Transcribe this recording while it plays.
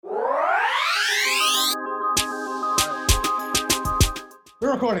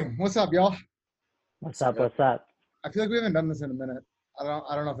We're recording. What's up, y'all? What's up? So What's up? I feel like we haven't done this in a minute. I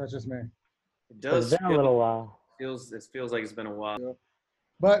don't know if that's just me. it It's does been a little while. feels like it's been a while.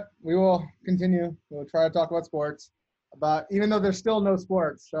 But we will continue. We'll try to talk about sports. Even though there's still no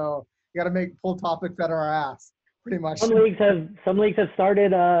sports, so you got to pull topics out of our ass, pretty much. Some leagues have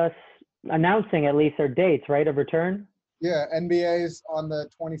started announcing at least their dates, right, of return. Yeah, NBA's on the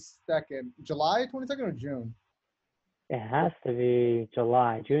 22nd, July 22nd or June. It has to be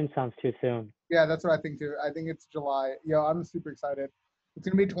July. June sounds too soon. Yeah, that's what I think too. I think it's July. Yo, I'm super excited. It's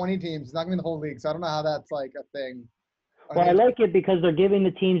gonna be 20 teams. It's not gonna be the whole league, so I don't know how that's like a thing. Well, I like it because they're giving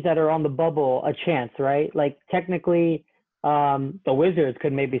the teams that are on the bubble a chance, right? Like technically, the Wizards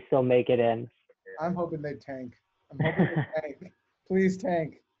could maybe still make it in. I'm hoping they tank. I'm hoping they tank. Please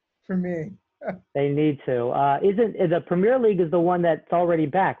tank for me. They need to. Isn't the Premier League is the one that's already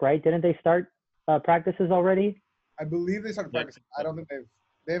back, right? Didn't they start practices already? I believe they started Yeah. practicing. I don't think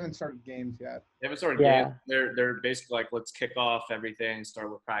they haven't started games yet. They haven't started Yeah. games. They're basically like, let's kick off everything, start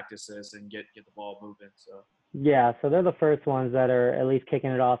with practices, and get the ball moving. So Yeah, so they're the first ones that are at least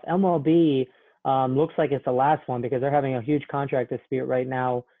kicking it off. MLB looks like it's the last one because they're having a huge contract dispute right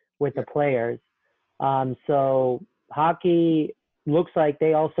now with the players. So hockey looks like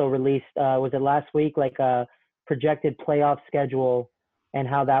they also released, was it last week, like a projected playoff schedule and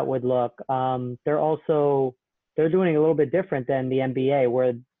how that would look. They're doing a little bit different than the NBA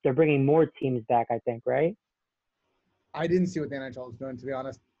where they're bringing more teams back, I think, right? I didn't see what the NHL was doing, to be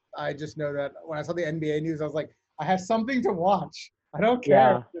honest. I just know that when I saw the NBA news, I was like, I have something to watch. I don't care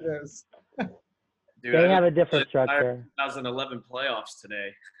Yeah. what it is. dude, They I have a just different played the structure. 2011 playoffs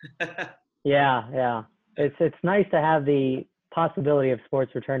today. Yeah. It's nice to have the possibility of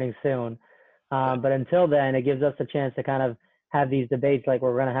sports returning soon. But until then, it gives us a chance to kind of have these debates like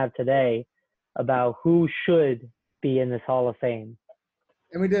we're going to have today about who should be in this Hall of Fame.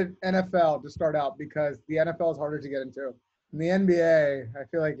 And we did NFL to start out because the NFL is harder to get into. In the NBA, I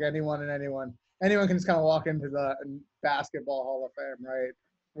feel like anyone can just kind of walk into the basketball Hall of Fame, right?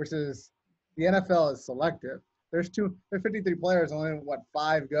 Versus the NFL is selective. There's 53 players, only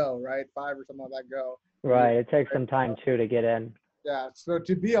 5 go, right? 5 or something like that go. Right. It takes some time too to get in. Yeah. So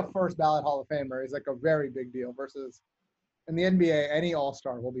to be a first ballot Hall of Famer is like a very big deal versus in the NBA, any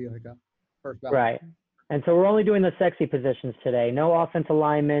All-Star will be like a first ballot. Right. And so we're only doing the sexy positions today. No offensive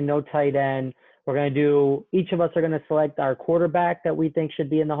lineman, no tight end. We're going to do, each of us are going to select our quarterback that we think should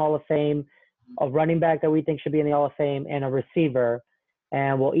be in the Hall of Fame, a running back that we think should be in the Hall of Fame, and a receiver.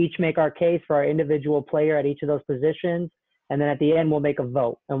 And we'll each make our case for our individual player at each of those positions. And then at the end, we'll make a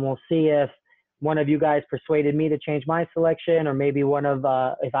vote. And we'll see if one of you guys persuaded me to change my selection, or maybe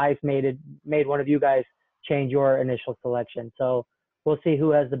if I've made one of you guys change your initial selection. So we'll see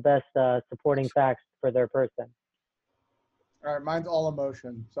who has the best supporting facts for their person. All right, mine's all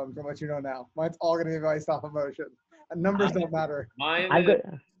emotion, so I'm going to let you know now. Mine's all going to be based off emotion. And numbers don't matter.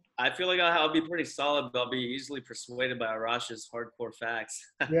 I feel like I'll be pretty solid, but I'll be easily persuaded by Arash's hardcore facts.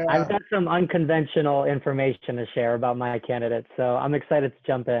 Yeah. I've got some unconventional information to share about my candidate, so I'm excited to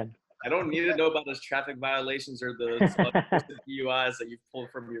jump in. I don't need to know about those traffic violations or the DUIs that you've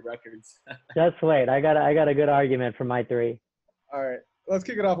pulled from your records. Just wait. I got a good argument for my 3. All right, let's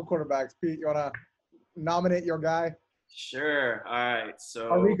kick it off with quarterbacks. Pete, you want to nominate your guy? Sure. All right. So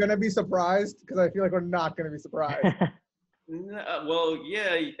Are we going to be surprised? Because I feel like we're not going to be surprised. Well,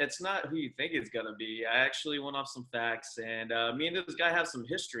 yeah, it's not who you think it's going to be. I actually went off some facts, and me and this guy have some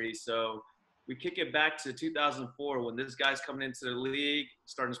history. So we kick it back to 2004 when this guy's coming into the league,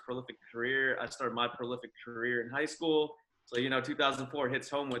 starting his prolific career. I started my prolific career in high school. So, 2004 hits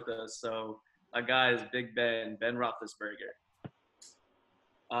home with us. So my guy is Big Ben Roethlisberger.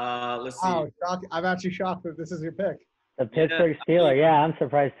 Let's see. Wow, I'm actually shocked that this is your pick. The Pittsburgh Steelers. Yeah, I'm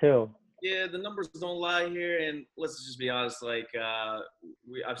surprised too. Yeah, the numbers don't lie here, and let's just be honest. Like,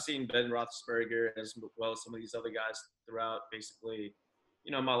 I've seen Ben Roethlisberger as well as some of these other guys throughout, basically,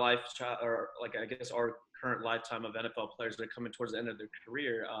 my life, or like I guess our current lifetime of NFL players that are coming towards the end of their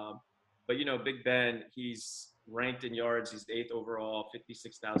career. But Big Ben, he's ranked in yards. He's 8th overall,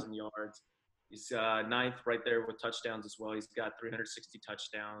 56,000 yards. He's 9th right there with touchdowns as well. He's got 360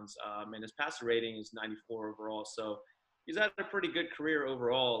 touchdowns, and his passer rating is 94 overall. So he's had a pretty good career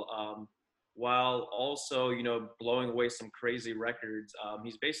overall, while also, blowing away some crazy records.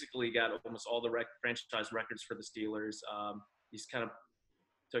 He's basically got almost all the franchise records for the Steelers. He's kind of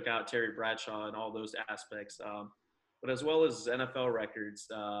took out Terry Bradshaw and all those aspects. But as well as NFL records,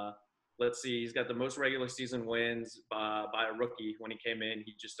 let's see, he's got the most regular season wins by a rookie. When he came in,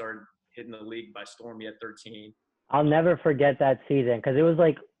 he just started hitting the league by storm. He had 13. I'll never forget that season because it was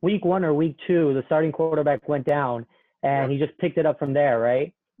like week 1 or week 2, the starting quarterback went down, and Right. he just picked it up from there,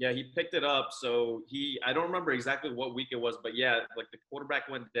 right? Yeah, he picked it up. So I don't remember exactly what week it was, but yeah, like the quarterback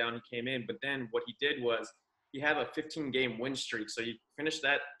went down, he came in, but then what he did was he had a 15-game win streak. So he finished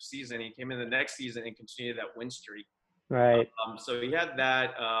that season. He came in the next season and continued that win streak. Right. So he had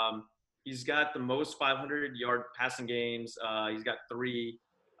that. He's got the most 500-yard passing games. He's got 3.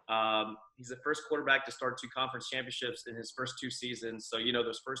 He's the first quarterback to start 2 conference championships in his first 2 seasons. So,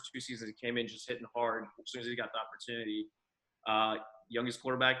 those first 2 seasons he came in just hitting hard as soon as he got the opportunity. Youngest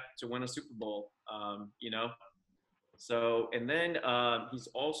quarterback to win a Super Bowl, So, and then he's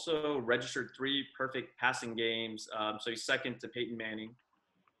also registered 3 perfect passing games. So he's second to Peyton Manning.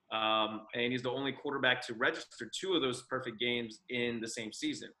 And he's the only quarterback to register 2 of those perfect games in the same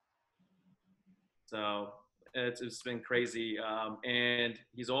season. So it's been crazy. And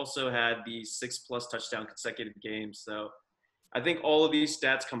he's also had the 6+ touchdown consecutive games. So I think all of these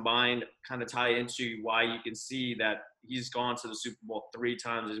stats combined kind of tie into why you can see that he's gone to the Super Bowl 3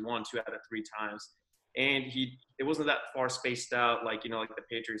 times. He's won 2 out of 3 times. And it wasn't that far spaced out like the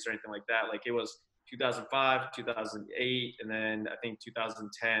Patriots or anything like that. Like it was 2005, 2008, and then I think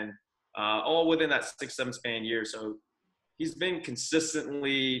 2010, all within that 6-7 span year. So he's been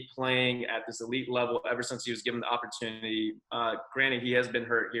consistently playing at this elite level ever since he was given the opportunity. Granted, he has been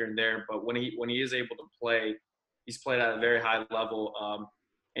hurt here and there, but when he is able to play, he's played at a very high level.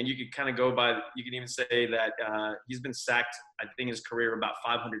 And you could kind of you can even say that he's been sacked, I think, in his career about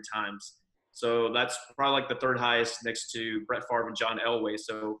 500 times. So that's probably like the 3rd highest next to Brett Favre and John Elway.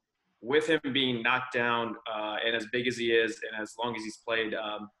 So with him being knocked down and as big as he is and as long as he's played,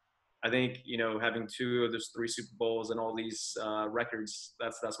 I think, having 2 of those 3 Super Bowls and all these records,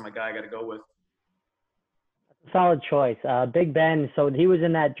 that's my guy I got to go with. Solid choice. Big Ben, so he was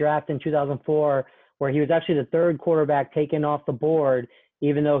in that draft in 2004 where he was actually the 3rd quarterback taken off the board,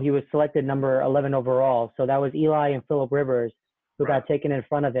 even though he was selected number 11 overall. So that was Eli and Phillip Rivers who got taken in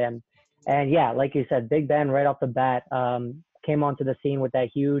front of him. And yeah, like you said, Big Ben right off the bat came onto the scene with that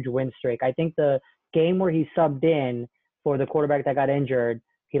huge win streak. I think the game where he subbed in for the quarterback that got injured,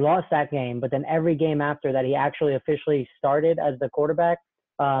 he lost that game, but then every game after that, he actually officially started as the quarterback.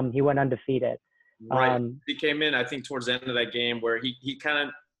 He went undefeated. Right. He came in, I think, towards the end of that game where he kind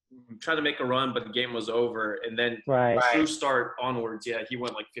of tried to make a run, but the game was over. And then true start onwards, yeah, he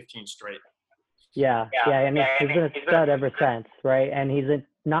went like 15 straight. Yeah. I mean, he's been a stud ever since, right? And he's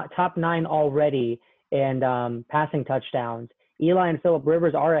not top 9 already in passing touchdowns. Eli and Phillip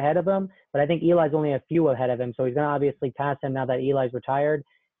Rivers are ahead of him, but I think Eli's only a few ahead of him. So he's going to obviously pass him now that Eli's retired.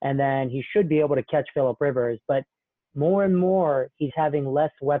 And then he should be able to catch Phillip Rivers. But more and more, he's having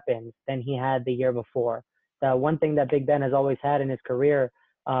less weapons than he had the year before. The one thing that Big Ben has always had in his career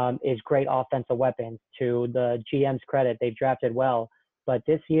is great offensive weapons. To the GM's credit, they've drafted well. But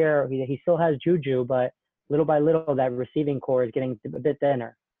this year, he still has Juju, but little by little, that receiving core is getting a bit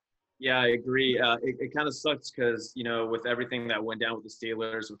thinner. Yeah, I agree. It kind of sucks because, with everything that went down with the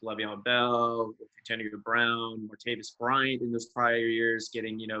Steelers, with Le'Veon Bell, with Antonio Brown, Martavis Bryant in those prior years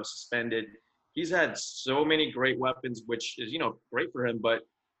getting, suspended. He's had so many great weapons, which is, great for him. But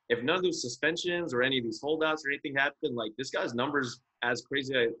if none of those suspensions or any of these holdouts or anything happened, like this guy's numbers, as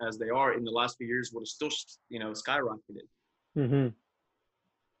crazy as they are in the last few years, would have still, skyrocketed. Mm-hmm.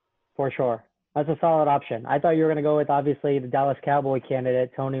 For sure. That's a solid option. I thought you were going to go with, obviously, the Dallas Cowboy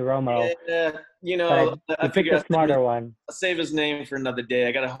candidate, Tony Romo. Yeah, I picked a smarter one. I'll save his name for another day.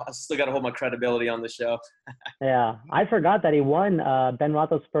 I still got to hold my credibility on the show. Yeah. I forgot that he won, Ben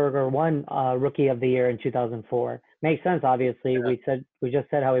Roethlisberger won Rookie of the Year in 2004. Makes sense, obviously. Yeah. We just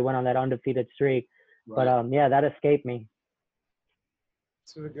said how he went on that undefeated streak. Right. But, yeah, that escaped me.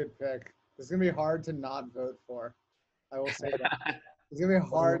 This was a good pick. This is going to be hard to not vote for. I will say that. It's going to be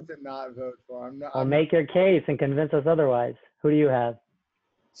hard to not vote for. I'll make your case and convince us otherwise. Who do you have?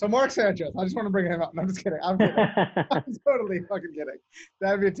 So Mark Sanchez. I just want to bring him up. No, I'm just kidding. I'm kidding. I'm totally fucking kidding.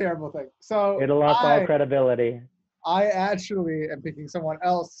 That would be a terrible thing. So it'll lost all credibility. I actually am picking someone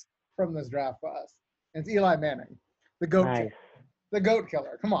else from this draft class. And it's Eli Manning, the GOAT killer. The GOAT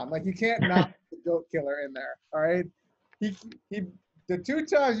killer. Come on. Like, you can't not put the GOAT killer in there. All right? He the 2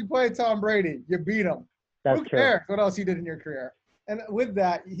 times you played Tom Brady, you beat him. Who cares what else he did in your career? And with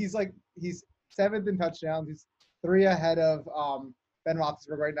that, he's 7th in touchdowns. He's 3 ahead of Ben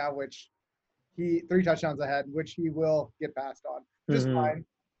Roethlisberger right now, which 3 touchdowns ahead, which he will get passed on. Just fine.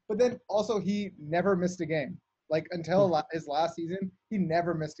 But then also he never missed a game. Like, until his last season, he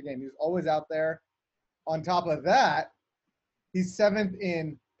never missed a game. He was always out there. On top of that, he's 7th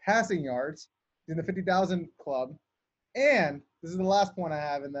in passing yards. He's in the 50,000 club. And this is the last point I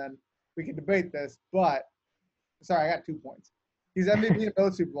have, and then we can debate this. But, sorry, I got 2 points. He's MVP in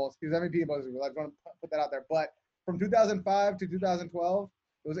both Super Bowls. He was MVP in both Super Bowls. I just want to put that out there. But from 2005 to 2012,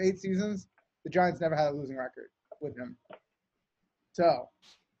 those 8 seasons, the Giants never had a losing record with him. So,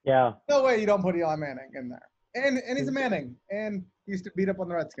 Yeah. no way you don't put Eli Manning in there. And he's a Manning, and he used to beat up on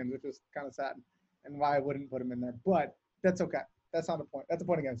the Redskins, which is kind of sad, and why I wouldn't put him in there. But that's okay. That's not a point. That's a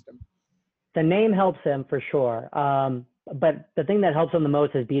point against him. The name helps him for sure. But the thing that helps him the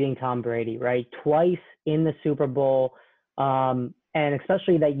most is beating Tom Brady, right? Twice in the Super Bowl. And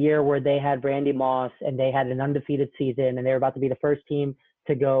especially that year where they had Randy Moss and they had an undefeated season and they were about to be the first team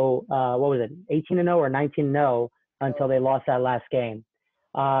to go, 18-0 or 19-0 until they lost that last game.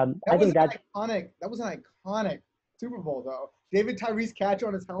 I think that's iconic. That was an iconic Super Bowl, though. David Tyree's catch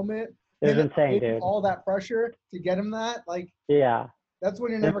on his helmet. It was insane, dude. All that pressure to get him that, like, yeah. That's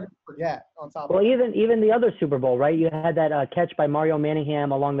what you're never going to forget. On top Well, of it. even the other Super Bowl, right? You had that catch by Mario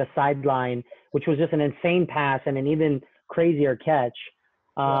Manningham along the sideline, which was just an insane pass and an even crazier catch.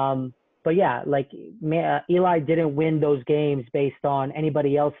 But yeah, like Eli didn't win those games based on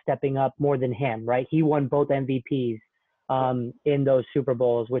anybody else stepping up more than him, right? He won both MVPs in those Super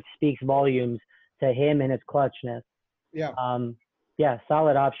Bowls, which speaks volumes to him and his clutchness. Yeah. Yeah,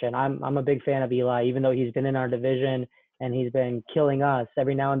 solid option. I'm a big fan of Eli, even though he's been in our division and he's been killing us.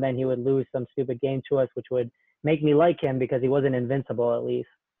 Every now and then he would lose some stupid game to us, which would make me like him because he wasn't invincible at least.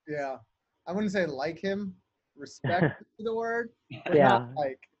 Yeah. I wouldn't say like him. Respect is the word. Yeah.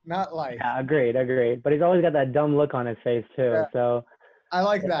 Not like. Yeah, agreed. But he's always got that dumb look on his face too. Yeah. So I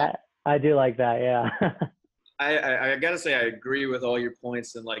like that. I do like that, yeah. I gotta say I agree with all your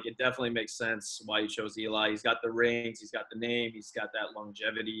points, and like it definitely makes sense why you chose Eli. He's got the rings, he's got the name, he's got that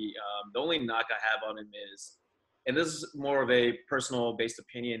longevity. The only knock I have on him is, and this is more of a personal based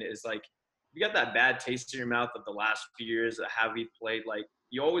opinion, is like you got that bad taste in your mouth of the last few years of how he played. Like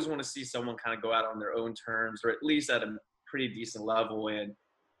you always want to see someone kind of go out on their own terms, or at least at a pretty decent level. And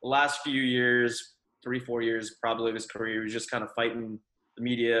the last few years, 3-4 years probably of his career, he was just kind of fighting the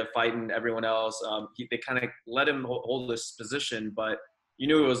media, fighting everyone else. They kind of let him hold this position, but you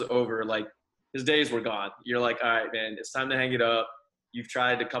knew it was over. Like his days were gone. You're like, all right, man, it's time to hang it up. You've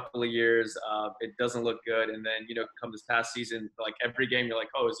tried a couple of years. It doesn't look good. And then, come this past season, like every game, you're like,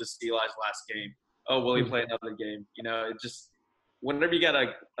 oh, is this Eli's last game? Oh, will he play another game? It just, whenever you got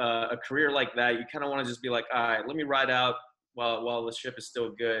a career like that, you kind of want to just be like, all right, let me ride out while the ship is still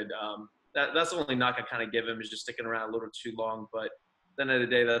good. That's the only knock I kind of give him, is just sticking around a little too long. But at the end of the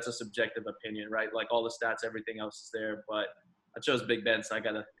day, that's a subjective opinion, right? Like all the stats, everything else is there. But I chose Big Ben, so I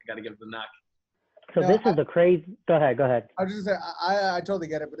gotta give him the knock. So this is the crazy. Go ahead. I was just gonna say I totally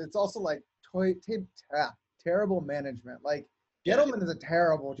get it, but it's also like terrible management. Like Gettleman is a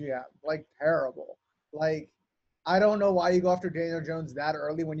terrible GM, like terrible. Like I don't know why you go after Daniel Jones that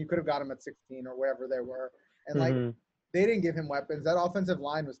early when you could have got him at 16 or wherever they were, and like they didn't give him weapons. That offensive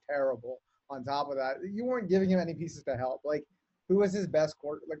line was terrible. On top of that, you weren't giving him any pieces to help. Like who was his best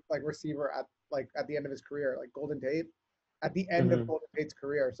receiver at the end of his career? Like Golden Tate at the end of Golden Tate's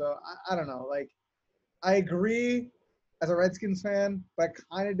career. So I don't know. Like I agree as a Redskins fan, but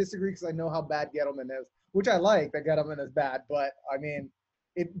I kind of disagree because I know how bad Gettleman is, which I like that Gettleman is bad, but I mean,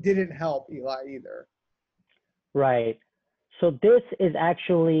 it didn't help Eli either. Right. So this is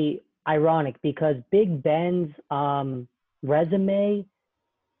actually ironic because Big Ben's resume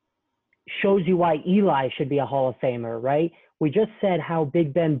shows you why Eli should be a Hall of Famer, right? We just said how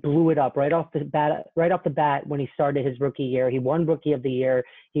Big Ben blew it up right off the bat when he started his rookie year. He won Rookie of the Year.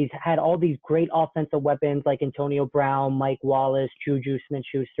 He's had all these great offensive weapons like Antonio Brown, Mike Wallace, Juju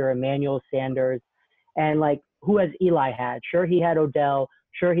Smith-Schuster, Emmanuel Sanders. And like, who has Eli had? Sure, he had Odell.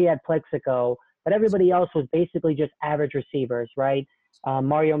 Sure, he had Plexico. But everybody else was basically just average receivers, right?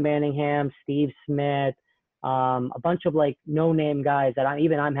 Mario Manningham, Steve Smith, a bunch of like no-name guys that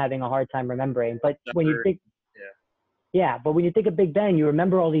I'm having a hard time remembering. But when you think, but when you think of Big Ben, you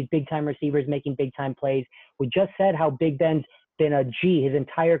remember all these big-time receivers making big-time plays. We just said how Big Ben's been a G his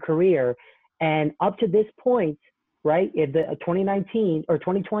entire career. And up to this point, right, in the 2019 or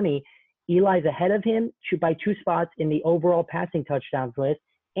 2020, Eli's ahead of him by 2 spots in the overall passing touchdowns list,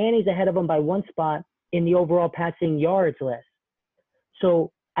 and he's ahead of him by 1 spot in the overall passing yards list.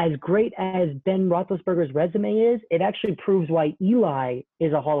 So as great as Ben Roethlisberger's resume is, it actually proves why Eli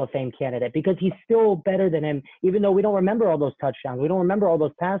is a Hall of Fame candidate, because he's still better than him, even though we don't remember all those touchdowns. We don't remember all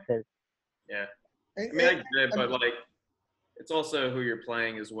those passes. Yeah. I get it, but like, it's also who you're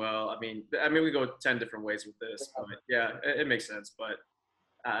playing as well. I mean, we go 10 different ways with this, but yeah, it makes sense. But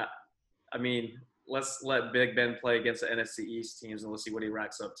I mean, let's let Big Ben play against the NFC East teams and let's see what he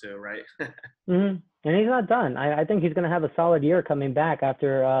racks up to, right? And he's not done. I think he's going to have a solid year coming back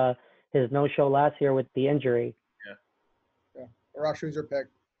after his no-show last year with the injury. Yeah. Rosh, who's your pick?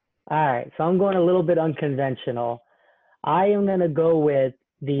 All right, so I'm going a little bit unconventional. I am going to go with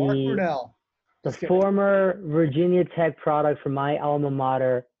Mark the Brunell. the Just kidding. former Virginia Tech product from my alma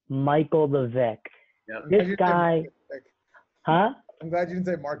mater, Michael the Vic. Yep. I'm glad This you didn't say guy, Marcus Vick. huh? I'm glad you didn't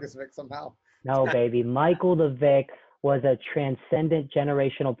say Marcus Vick somehow. No, baby. Michael the Vic was a transcendent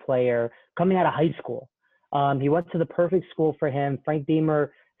generational player coming out of high school. He went to the perfect school for him. Frank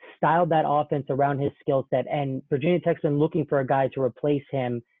Beamer styled that offense around his skill set, and Virginia Tech's been looking for a guy to replace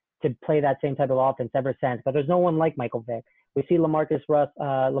him to play that same type of offense ever since. But there's no one like Michael Vick. We see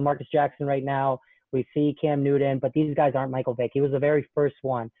Lamarcus Jackson right now. We see Cam Newton, but these guys aren't Michael Vick. He was the very first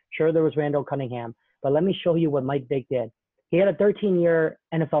one. Sure, there was Randall Cunningham, but let me show you what Mike Vick did. He had a 13-year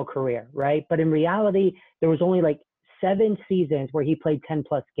NFL career, right? But in reality, there was only like 7 seasons where he played 10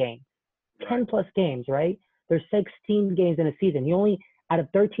 plus games. 10 plus games, right? There's 16 games in a season. He only, out of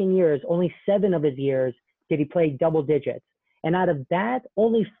 13 years, only 7 of his years did he play double digits. And out of that,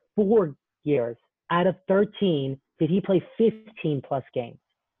 only 4 years out of 13 did he play 15 plus games,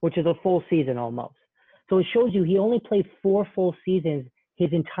 which is a full season almost. So it shows you he only played 4 full seasons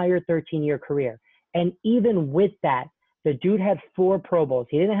his entire 13-year career. And even with that, the dude had 4 Pro Bowls.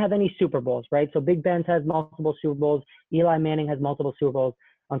 He didn't have any Super Bowls, right? So Big Ben has multiple Super Bowls. Eli Manning has multiple Super Bowls.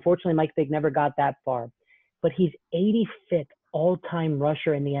 Unfortunately, Mike Vick never got that far. But he's 85th all-time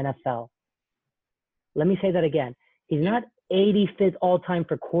rusher in the NFL. Let me say that again. He's not 85th all-time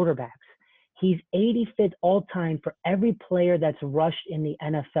for quarterbacks. He's 85th all-time for every player that's rushed in the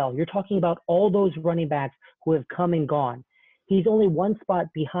NFL. You're talking about all those running backs who have come and gone. He's only 1 spot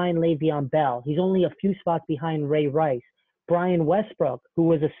behind Le'Veon Bell. He's only a few spots behind Ray Rice. Brian Westbrook, who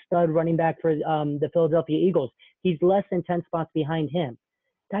was a stud running back for the Philadelphia Eagles, he's less than 10 spots behind him.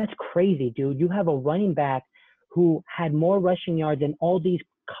 That's crazy, dude. You have a running back who had more rushing yards than all these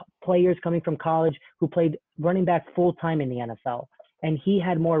players coming from college who played running back full-time in the NFL. And he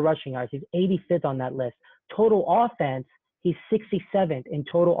had more rushing yards. He's 85th on that list. Total offense, he's 67th in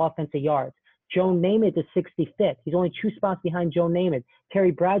total offensive yards. Joe Namath is 65th. He's only 2 spots behind Joe Namath.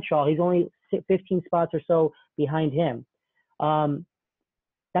 Terry Bradshaw, he's only 15 spots or so behind him.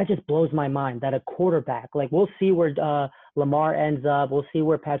 That just blows my mind that a quarterback, like we'll see where Lamar ends up. We'll see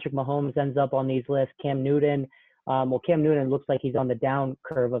where Patrick Mahomes ends up on these lists. Cam Newton, Cam Newton looks like he's on the down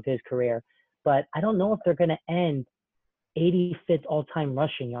curve of his career. But I don't know if they're going to end 85th all-time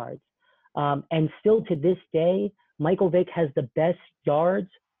rushing yards. And still to this day, Michael Vick has the best yards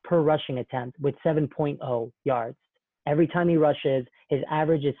per rushing attempt with 7.0 yards. Every time he rushes, his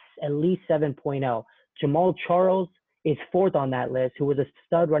average is at least 7.0. Jamal Charles is 4th on that list, who was a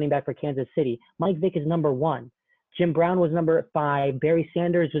stud running back for Kansas City. Mike Vick is number 1. Jim Brown was number 5. Barry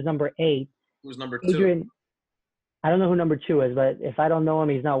Sanders was number 8. Who's number 2? Adrian, I don't know who number 2 is, but if I don't know him,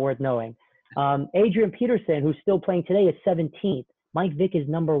 he's not worth knowing. Adrian Peterson, who's still playing today, is 17th. Mike Vick is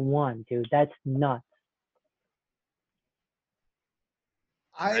number 1, dude. That's nuts.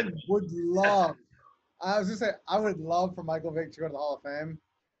 I would love for Michael Vick to go to the Hall of Fame.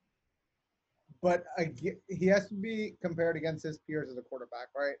 But he has to be compared against his peers as a quarterback,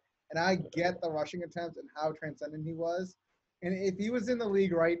 right? And I get the rushing attempts and how transcendent he was. And if he was in the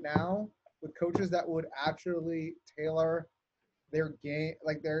league right now with coaches that would actually tailor their game,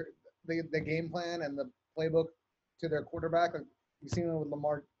 like the game plan and the playbook to their quarterback, like you've seen it with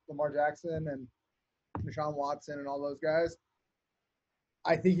Lamar Jackson and Deshaun Watson and all those guys,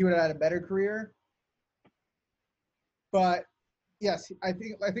 I think he would have had a better career. But yes, I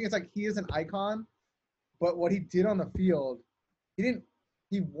think it's like he is an icon, but what he did on the field, he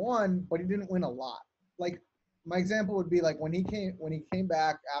won, but he didn't win a lot. Like my example would be like when he came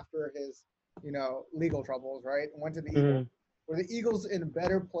back after his, legal troubles, right? And went to the Eagles. Were the Eagles in a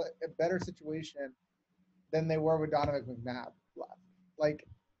better situation than they were with Donovan McNabb left? Like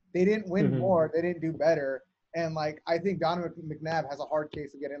they didn't win more, they didn't do better. And like I think Donovan McNabb has a hard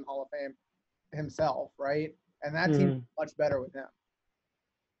case of getting in the Hall of Fame himself, right? And that team is much better with him.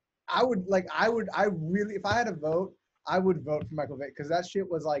 If I had a vote, I would vote for Michael Vick because that shit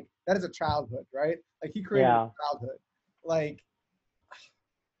was like, that is a childhood, right? Like he created a childhood. Like,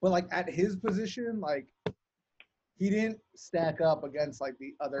 but like at his position, like he didn't stack up against like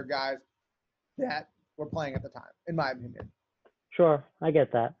the other guys that were playing at the time, in my opinion. Sure, I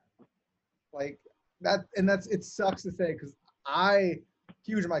get that. Like that, and it sucks to say because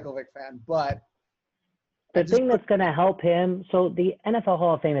huge Michael Vick fan, but the thing that's going to help him, so the NFL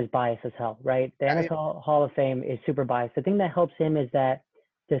Hall of Fame is biased as hell, right? The NFL Hall of Fame is super biased. The thing that helps him is that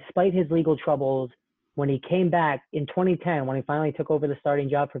despite his legal troubles, when he came back in 2010, when he finally took over the starting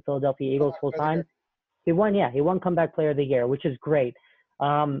job for Philadelphia Eagles full time, he won Comeback Player of the Year, which is great.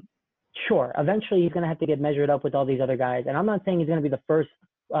 Sure, eventually he's going to have to get measured up with all these other guys. And I'm not saying he's going to be the first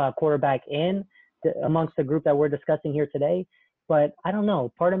quarterback amongst the group that we're discussing here today. But I don't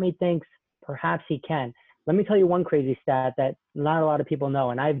know. Part of me thinks perhaps he can. Let me tell you one crazy stat that not a lot of people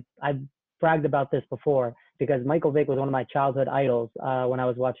know, and I've bragged about this before because Michael Vick was one of my childhood idols when I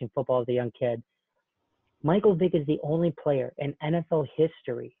was watching football as a young kid. Michael Vick is the only player in NFL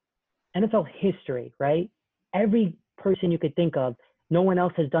history, right? Every person you could think of, no one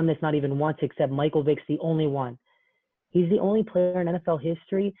else has done this, not even once, except Michael Vick's the only one. He's the only player in NFL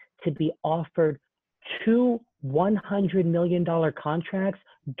history to be offered 2 $100 million contracts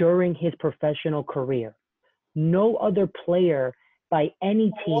during his professional career. No other player by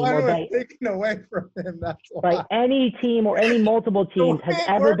any team One or was taken away from him. That's by why. any team or any multiple teams has way it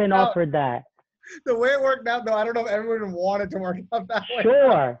ever worked been out. offered that. The way it worked out, though, I don't know if everyone wanted to work out that way.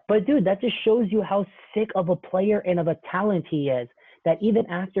 Sure, but dude, that just shows you how sick of a player and of a talent he is. That even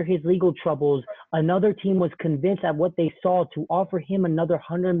after his legal troubles, another team was convinced at what they saw to offer him another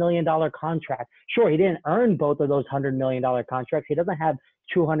 $100 million contract. Sure, he didn't earn both of those $100 million contracts. He doesn't have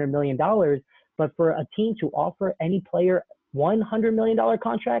 $200 million, but for a team to offer any player $100 million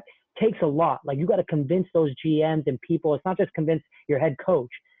contract takes a lot. Like, you got to convince those GMs and people. It's not just convince your head coach.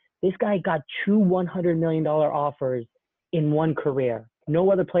 This guy got 2 $100 million offers in one career.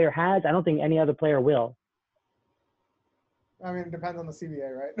 No other player has. I don't think any other player will. I mean, it depends on the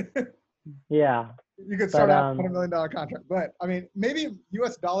CBA, right? Yeah. You could start out with a $100 million contract. But, I mean, maybe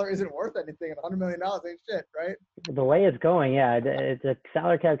US dollar isn't worth anything, and $100 million ain't shit, right? The way it's going, yeah, the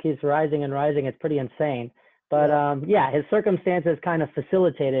salary cap keeps rising and rising. It's pretty insane. But, yeah, his circumstances kind of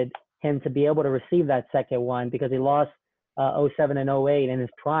facilitated him to be able to receive that second one because he lost 07 and 08 in his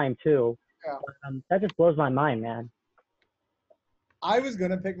prime, too. Yeah. But, that just blows my mind, man. I was going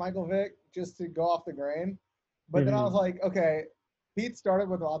to pick Michael Vick just to go off the grain. But then I was like, okay, Pete started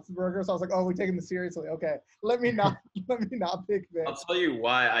with Roethlisberger, so I was like, oh, we're taking this seriously. Okay, let me not pick Vick. I'll tell you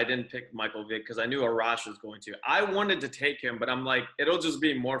why I didn't pick Michael Vick, because I knew Arash was going to. I wanted to take him, but I'm like, it'll just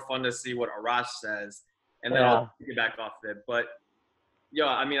be more fun to see what Arash says, and then I'll take it back off of it. But, yeah,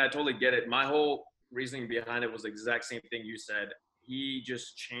 I mean, I totally get it. My whole reasoning behind it was the exact same thing you said. He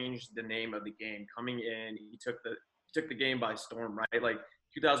just changed the name of the game. Coming in, he took the game by storm, right? Like,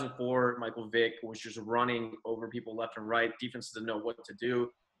 2004, Michael Vick was just running over people left and right. Defense didn't know what to do.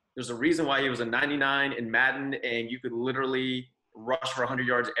 There's a reason why he was a 99 in Madden, and you could literally rush for 100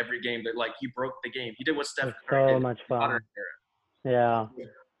 yards every game. That, like, he broke the game. He did what Steph Curry did. So much fun. Yeah.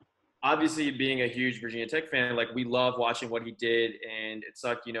 Obviously, being a huge Virginia Tech fan, like, we love watching what he did, and it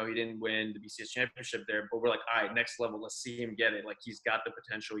sucked, he didn't win the BCS championship there. But we're like, all right, next level, let's see him get it. Like, he's got the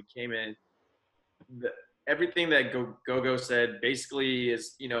potential. He came in. Everything that Gogo said basically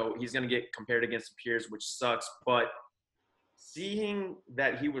is, he's going to get compared against peers, which sucks. But seeing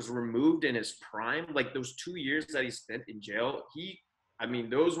that he was removed in his prime, like those 2 years that he spent in jail,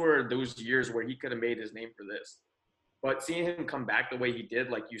 those were those years where he could have made his name for this. But seeing him come back the way he did,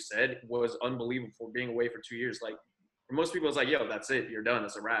 like you said, was unbelievable for being away for 2 years. Like, for most people, it's like, yo, that's it. You're done.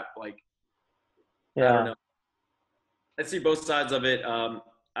 It's a wrap. Like, yeah. I don't know. I see both sides of it.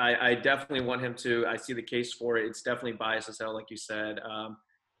 I definitely want him to. I see the case for it. It's definitely biased as hell, like you said.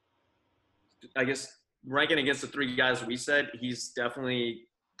 I guess ranking against the three guys we said, he's definitely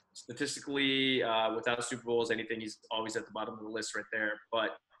statistically, without Super Bowls, anything, he's always at the bottom of the list right there. But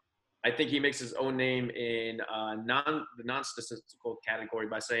I think he makes his own name in the non-statistical category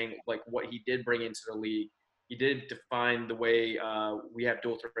by saying, like, what he did bring into the league. He did define the way we have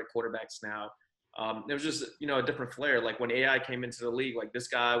dual threat quarterbacks now. It was just, a different flair. Like, when AI came into the league, like, this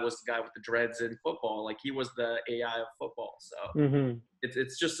guy was the guy with the dreads in football. Like, he was the AI of football. So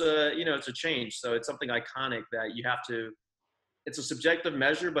it's just it's a change. So it's something iconic that you have to – it's a subjective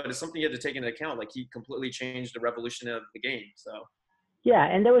measure, but it's something you have to take into account. Like, he completely changed the revolution of the game. So. Yeah,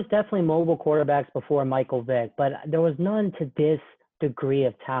 and there was definitely mobile quarterbacks before Michael Vick, but there was none to this degree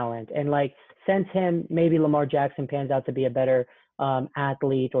of talent. And, like, since him, maybe Lamar Jackson pans out to be a better –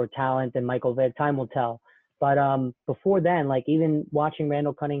 athlete or talent than Michael Vick, time will tell. But before then, like, even watching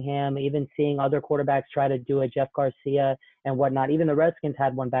Randall Cunningham, even seeing other quarterbacks try to do it, Jeff Garcia and whatnot, even the Redskins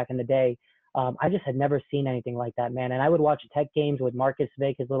had one back in the day. I just had never seen anything like that, man. And I would watch Tech games with Marcus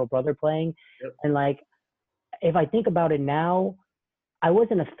Vick, his little brother, playing. Yep. And, like, if I think about it now, I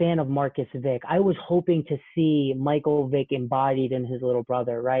wasn't a fan of Marcus Vick. I was hoping to see Michael Vick embodied in his little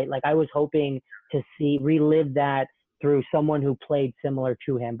brother, right? Like, I was hoping to relive that through someone who played similar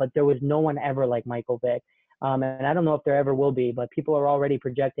to him, but there was no one ever like Michael Vick. And I don't know if there ever will be, but people are already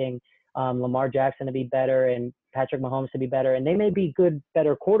projecting Lamar Jackson to be better and Patrick Mahomes to be better. And they may be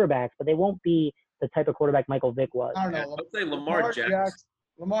better quarterbacks, but they won't be the type of quarterback Michael Vick was. I don't know. I'd say Lamar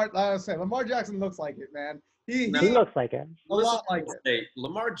Jackson. Lamar Jackson looks like it, man. He He looks like it. a lot like it. Hey,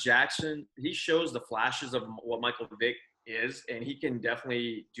 Lamar Jackson, he shows the flashes of what Michael Vick is, and he can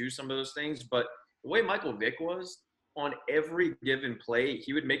definitely do some of those things. But the way Michael Vick was, on every given play,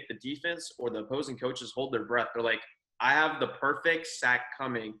 he would make the defense or the opposing coaches hold their breath. They're like, I have the perfect sack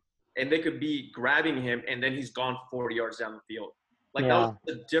coming. And they could be grabbing him, and then he's gone 40 yards down the field. Like, that was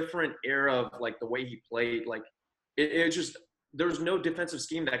a different era of, like, the way he played. Like, it just – there was no defensive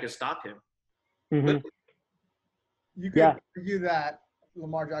scheme that could stop him. Mm-hmm. You could argue that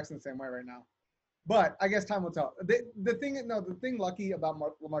Lamar Jackson's the same way right now. But I guess time will tell. The thing lucky about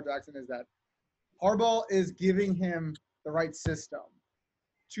Lamar Jackson is that Harbaugh is giving him the right system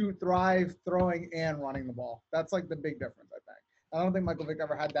to thrive throwing and running the ball. That's, like, the big difference, I think. I don't think Michael Vick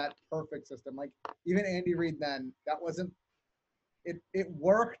ever had that perfect system. Like, even Andy Reid then, that wasn't – it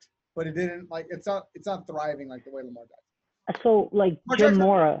worked, but it didn't – like, it's not thriving like the way Lamar Jackson. So, like, Jim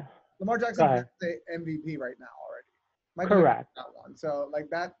Mora – Lamar Jackson is the MVP right now already. Michael correct. Vick got one. So, like,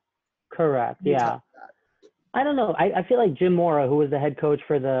 that – correct, yeah. I don't know. I feel like Jim Mora, who was the head coach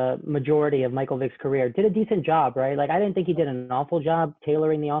for the majority of Michael Vick's career, did a decent job, right? Like, I didn't think he did an awful job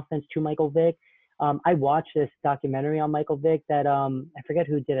tailoring the offense to Michael Vick. I watched this documentary on Michael Vick that I forget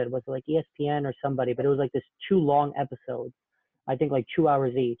who did it. Was it like ESPN or somebody? But it was like this 2 long episodes. I think like 2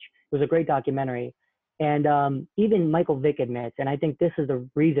 hours each. It was a great documentary. And even Michael Vick admits, and I think this is the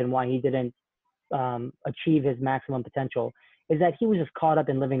reason why he didn't achieve his maximum potential, is that he was just caught up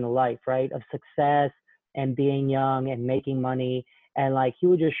in living the life, right, of success and being young and making money. And like he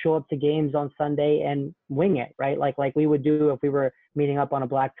would just show up to games on Sunday and wing it, right? Like we would do if we were meeting up on a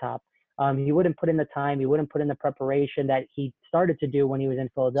blacktop. He wouldn't put in the time. He wouldn't put in the preparation that he started to do when he was in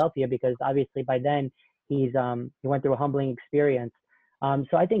Philadelphia, because obviously by then he went through a humbling experience.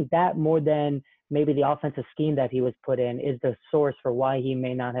 So I think that more than maybe the offensive scheme that he was put in is the source for why he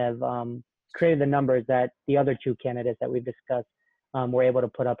may not have created the numbers that the other 2 candidates that we've discussed were able to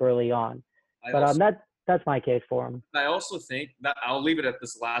put up early on. But that's my case for him. I also think that I'll leave it at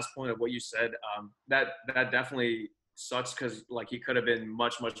this last point of what you said. That definitely sucks, because like he could have been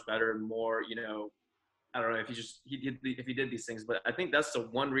much better and more, I don't know if he did these things. But I think that's the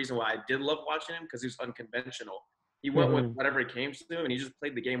one reason why I did love watching him, because he was unconventional. He went with whatever came to him, and he just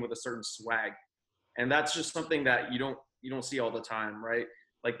played the game with a certain swag. And that's just something that you don't see all the time, right?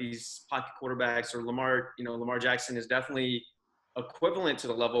 Like these pocket quarterbacks or Lamar Jackson is definitely equivalent to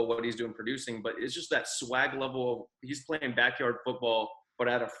the level of what he's doing producing, but it's just that swag level. He's playing backyard football, but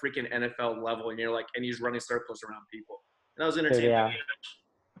at a freaking NFL level, and and he's running circles around people. And that was entertaining. Yeah.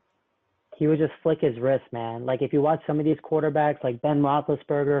 He would just flick his wrist, man. Like if you watch some of these quarterbacks, like Ben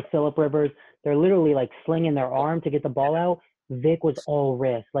Roethlisberger, Phillip Rivers, they're literally like slinging their arm to get the ball out. Vic was all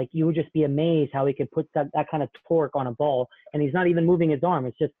wrist. Like you would just be amazed how he could put that kind of torque on a ball, and he's not even moving his arm.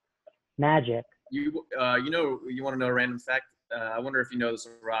 It's just magic. You want to know a random fact? I wonder if you know this,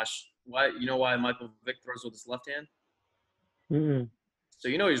 Arash. Why Michael Vick throws with his left hand? Mm-mm. So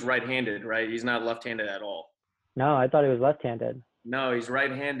he's right-handed, right? He's not left-handed at all. No, I thought he was left-handed. No, he's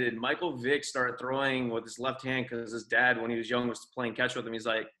right-handed. Michael Vick started throwing with his left hand because his dad, when he was young, was playing catch with him. He's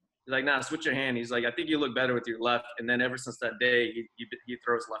like, nah, switch your hand. He's like, I think you look better with your left. And then ever since that day, he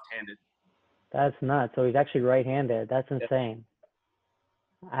throws left-handed. That's nuts. So he's actually right-handed. That's insane.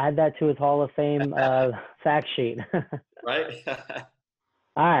 Add that to his Hall of Fame fact sheet. Right?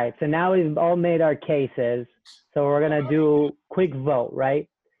 All right. So now we've all made our cases. So we're going to do quick vote, right?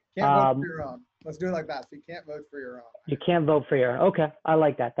 Can't vote for your own. Let's do it like that. So you can't vote for your own. You can't vote for your own. Okay. I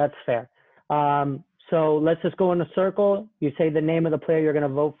like that. That's fair. So let's just go in a circle. You say the name of the player you're going to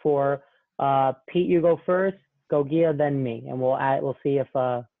vote for. Pete, you go first. Gogia, then me. And we'll see if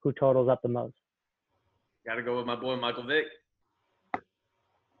who totals up the most. Got to go with my boy Michael Vick.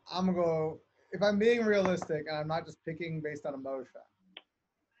 I'm going to go, if I'm being realistic and I'm not just picking based on emotion,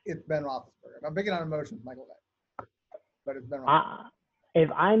 it's Ben Roethlisberger. If I'm picking on emotion, it's Michael Vick. But it's Ben Roethlisberger. If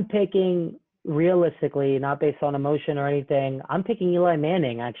I'm picking realistically, not based on emotion or anything, I'm picking Eli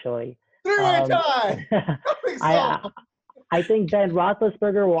Manning, actually. Three-way tie! I think Ben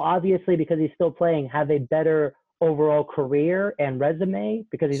Roethlisberger will obviously, because he's still playing, have a better overall career and resume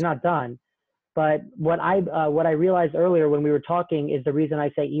because he's not done. But what I realized earlier when we were talking is the reason I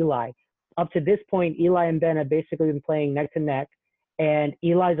say Eli. Up to this point, Eli and Ben have basically been playing neck to neck, and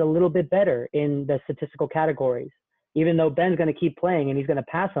Eli's a little bit better in the statistical categories, even though Ben's going to keep playing and he's going to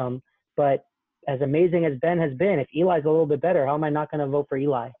pass him. But as amazing as Ben has been, if Eli's a little bit better, how am I not going to vote for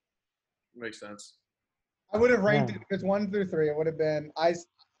Eli? Makes sense. I would have ranked it if it's 1 through 3. It would have been.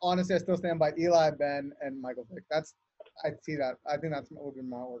 Honestly, I still stand by Eli, Ben, and Michael Vick. I see that. I think that's would be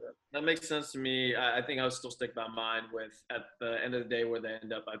my order. That makes sense to me. I think I would still stick by mine with at the end of the day where they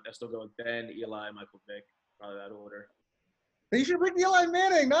end up. I still go with Ben, Eli, and Michael Vick. probably that order. You should bring Eli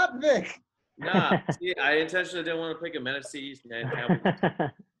Manning, not Vic. Nah, see, I intentionally didn't want to pick a NFC East, man. Cowboys.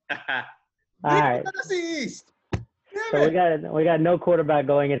 All right. Tennessee East. Damn So it. we got no quarterback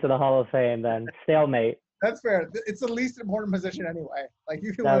going into the Hall of Fame then. Stalemate. That's fair. It's the least important position anyway. Like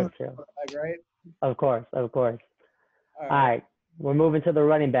you can That win is with true. quarterback, right? Of course. All All right. We're moving to the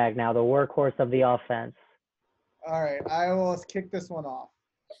running back now, the workhorse of the offense. All right. I will kick this one off.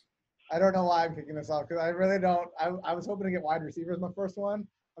 I don't know why I'm kicking this off because I really don't. I was hoping to get wide receivers my first one.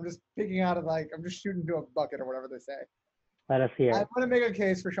 I'm just picking out of I'm just shooting to a bucket or whatever they say. Let us hear I'm it. going to make a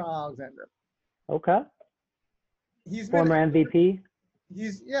case for Sean Alexander. Okay. He's been Former MVP.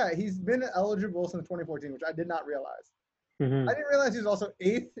 He's been eligible since 2014, which I did not realize. Hmm. I didn't realize he was also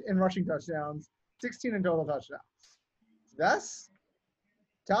 8th in rushing touchdowns, 16 in total touchdowns. That's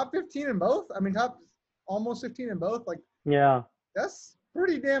top 15 in both. I mean, top almost 15 in both. Like Yeah. that's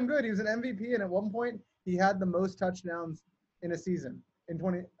pretty damn good. He was an MVP, and at one point he had the most touchdowns in a season in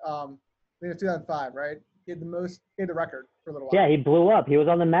 2005, right? He had the record for a little while. Yeah, he blew up. He was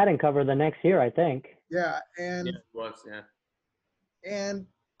on the Madden cover the next year, I think. Yeah, and Yeah, it was, yeah. and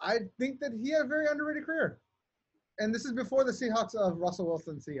I think that he had a very underrated career. And this is before the Seahawks of Russell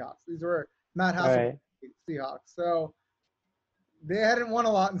Wilson Seahawks. These were Matt Hasselbeck Seahawks. So they hadn't won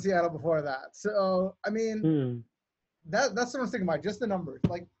a lot in Seattle before that. So I mean, that's what I'm thinking about. Just the numbers.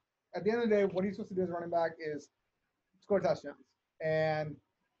 Like at the end of the day, what he's supposed to do as a running back is score touchdowns, and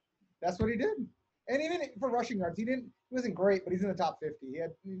that's what he did. And even for rushing yards, he wasn't great, but he's in the top 50. He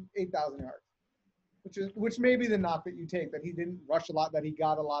had 8,000 yards, which may be the knock that you take, that he didn't rush a lot, that he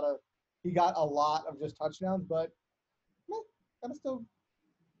got a lot of just touchdowns, but well, kind of still.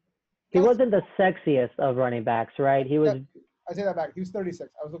 He wasn't the sexiest of running backs, right? He was. I take that back. He was 36.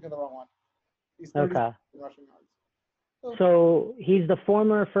 I was looking at the wrong one. He's 36 in rushing yards. So he's the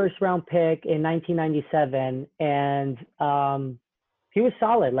former first-round pick in 1997, and he was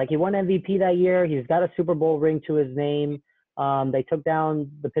solid. Like he won MVP that year. He's got a Super Bowl ring to his name. They took down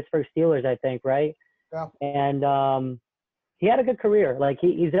the Pittsburgh Steelers, I think, right? Yeah. And he had a good career. Like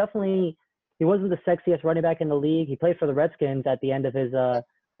he wasn't the sexiest running back in the league. He played for the Redskins at the end of his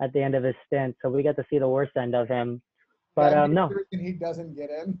stint, so we got to see the worst end of him. But no. He doesn't get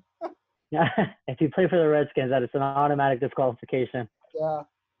in. Yeah, if you play for the Redskins, that is an automatic disqualification. Yeah.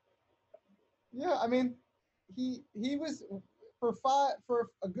 Yeah, I mean, he was for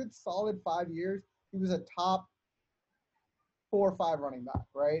a good solid 5 years. He was a top 4 or 5 running back,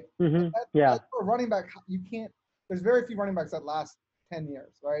 right? Mm-hmm. That's for a running back, you can't. There's very few running backs that last 10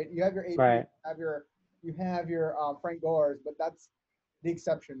 years, right? You have your AP, right. you have your Frank Gores, but that's the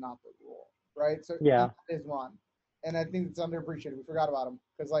exception, not the rule, right? So yeah, he is one, and I think it's underappreciated. We forgot about him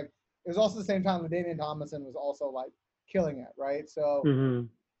because like it was also the same time that Damian Tomlinson was also like killing it, right? So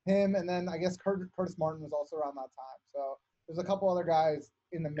him, and then I guess Curtis Martin was also around that time. So there's a couple other guys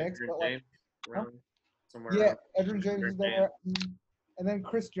in the mix, Edgerrin but like James, somewhere yeah, around. Edgerrin James was there, and then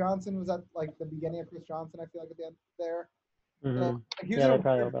Chris Johnson was at like the beginning of Chris Johnson. I feel like at the end there. So, like, he was yeah, in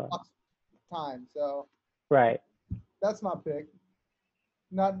probably a time. So right. that's my pick.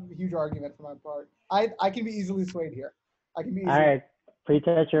 Not a huge argument for my part. I can be easily swayed here. I can be easily. All right,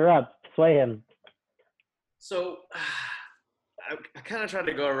 pretest, you're up. Sway him. So I kind of tried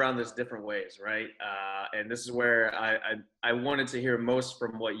to go around this different ways, right? And this is where I wanted to hear most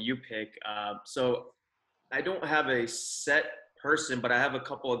from what you pick. So I don't have a set person, but I have a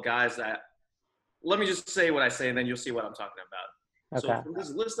couple of guys that, let me just say what I say, and then you'll see what I'm talking about. Okay. So from this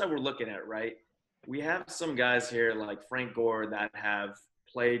list that we're looking at, right, we have some guys here like Frank Gore that have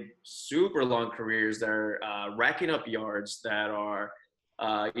played super long careers. They're racking up yards that are,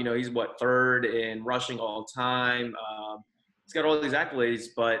 he's third in rushing all time. He's got all these accolades,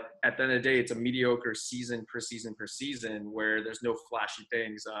 but at the end of the day, it's a mediocre season per season where there's no flashy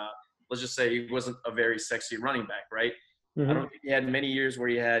things. Let's just say he wasn't a very sexy running back, right? Mm-hmm. I don't think he had many years where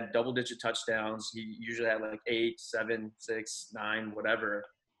he had double-digit touchdowns. He usually had like 8, 7, 6, 9, whatever.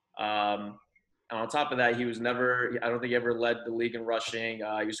 And on top of that, he was never – I don't think he ever led the league in rushing.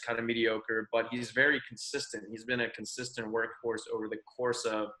 He was kind of mediocre, but he's very consistent. He's been a consistent workhorse over the course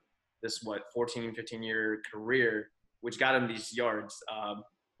of this, 14, 15-year career, which got him these yards,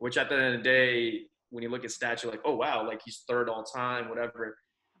 which at the end of the day, when you look at stats, you're like, oh, wow, like he's third all time, whatever.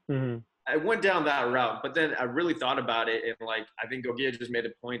 Mm-hmm. I went down that route, but then I really thought about it, and like I think Gogia just made a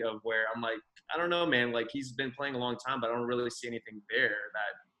point of where I'm like, I don't know, man. Like he's been playing a long time, but I don't really see anything there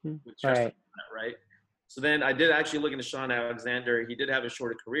that would justify that, right? So then I did actually look into Sean Alexander. He did have a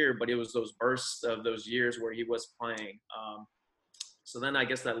shorter career, but it was those bursts of those years where he was playing. So then I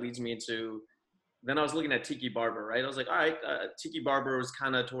guess that leads me into then I was looking at Tiki Barber, right? I was like, all right, Tiki Barber was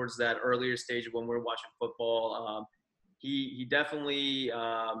kind of towards that earlier stage of when we were watching football. He definitely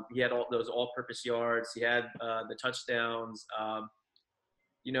he had all those all-purpose yards. He had the touchdowns.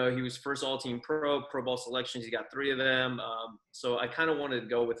 He was first all-team Pro Bowl selections. He got 3 of them. So I kind of wanted to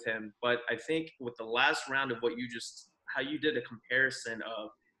go with him. But I think with the last round of how you did a comparison of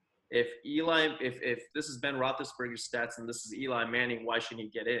if this is Ben Roethlisberger's stats and this is Eli Manning, why shouldn't he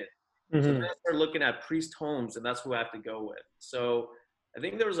get in? So then I started looking at Priest Holmes, and that's who I have to go with. So I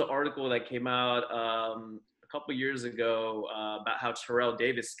think there was an article that came out a couple years ago about how Terrell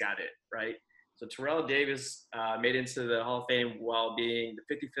Davis got it, right? So Terrell Davis made it into the Hall of Fame while being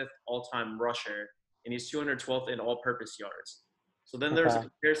the 55th all-time rusher, and he's 212th in all-purpose yards. So then there's a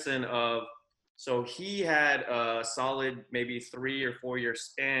comparison of, so he had a solid maybe 3 or 4 year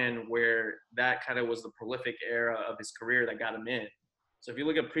span where that kind of was the prolific era of his career that got him in. So if you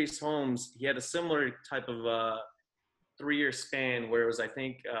look at Priest Holmes, he had a similar type of 3-year span where it was, I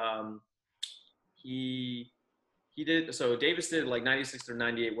think, he did, so Davis did like 96 or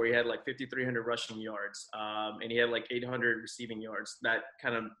 98 where he had like 5,300 rushing yards and he had like 800 receiving yards. That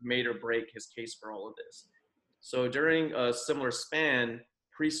kind of made or break his case for all of this. So during a similar span,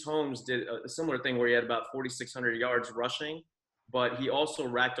 Priest Holmes did a similar thing where he had about 4,600 yards rushing, but he also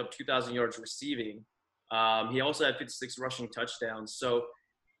racked up 2,000 yards receiving. He also had 56 rushing touchdowns. So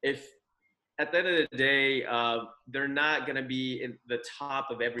if at the end of the day, they're not going to be in the top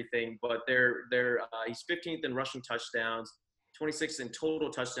of everything, but he's 15th in rushing touchdowns, 26th in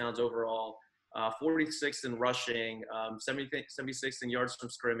total touchdowns overall, 46th in rushing, 76th in yards from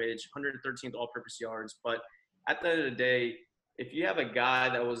scrimmage, 113th all-purpose yards. But at the end of the day, if you have a guy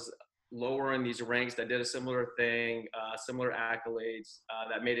that was lower in these ranks that did a similar thing, similar accolades,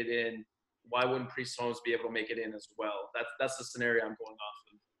 that made it in, why wouldn't Priest Holmes be able to make it in as well? That's the scenario I'm going off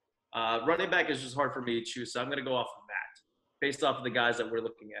of. Running back is just hard for me to choose, so I'm going to go off of that, based off of the guys that we're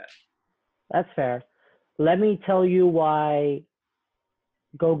looking at. That's fair. Let me tell you why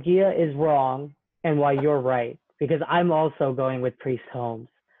Gogia is wrong and why you're right, because I'm also going with Priest Holmes.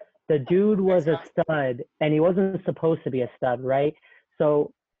 The dude was a stud, and he wasn't supposed to be a stud, right?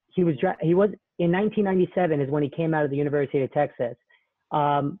 So he was in 1997 is when he came out of the University of Texas.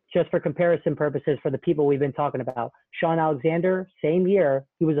 Just for comparison purposes for the people we've been talking about. Sean Alexander, same year,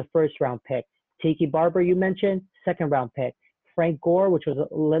 he was a first-round pick. Tiki Barber, you mentioned, second-round pick. Frank Gore, which was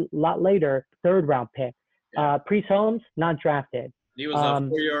a lot later, third-round pick. Yeah. Priest Holmes, not drafted. He was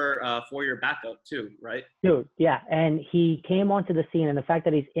a four-year backup too, right? Dude, yeah, and he came onto the scene, and the fact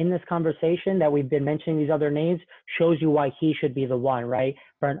that he's in this conversation that we've been mentioning these other names shows you why he should be the one, right?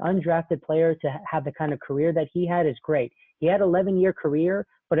 For an undrafted player to have the kind of career that he had is great. He had an 11-year career,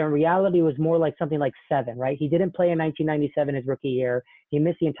 but in reality, it was more like something like 7, right? He didn't play in 1997, his rookie year. He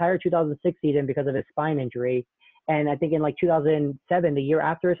missed the entire 2006 season because of his spine injury. And I think in like 2007, the year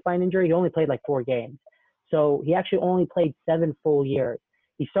after his spine injury, he only played like 4 games. So he actually only played 7 full years.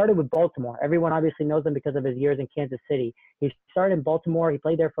 He started with Baltimore. Everyone obviously knows him because of his years in Kansas City. He started in Baltimore. He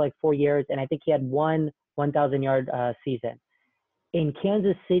played there for like 4 years, and I think he had one 1,000-yard season. In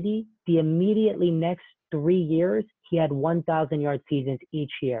Kansas City, the immediately next 3 years, he had 1,000-yard seasons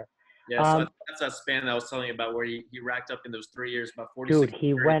each year. Yeah, so that's that span that I was telling you about where he racked up in those 3 years about 46. Dude,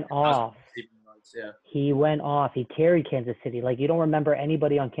 he went off. Yeah. He went off. He carried Kansas City. Like, you don't remember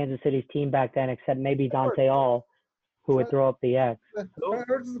anybody on Kansas City's team back then except maybe Dante Hall, who would throw up the X.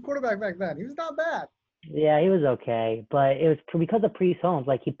 Hurts was the quarterback back then. He was not bad. Yeah, he was okay. But it was because of Priest Holmes.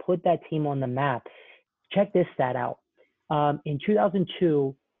 Like, he put that team on the map. Check this stat out. In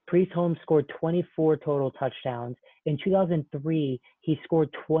 2002, Priest Holmes scored 24 total touchdowns. In 2003, he scored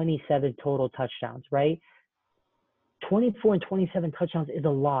 27 total touchdowns, right? 24 and 27 touchdowns is a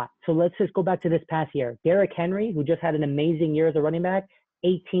lot. So let's just go back to this past year. Derrick Henry, who just had an amazing year as a running back,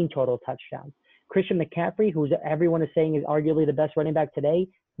 18 total touchdowns. Christian McCaffrey, who everyone is saying is arguably the best running back today,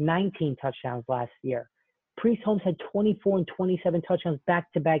 19 touchdowns last year. Priest Holmes had 24 and 27 touchdowns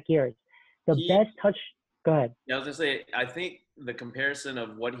back-to-back years. Go ahead. Yeah, I was going to say, I think the comparison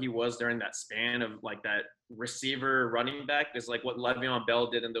of what he was during that span of like that receiver running back is like what Le'Veon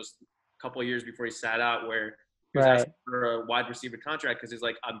Bell did in those couple of years before he sat out, where he was asking for a wide receiver contract because he's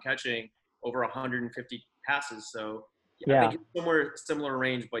like, I'm catching over 150 passes. So I think it's similar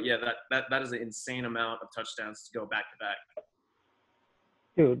range, but yeah, that is an insane amount of touchdowns to go back to back.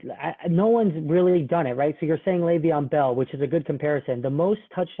 Dude, no one's really done it, right? So you're saying Le'Veon Bell, which is a good comparison. The most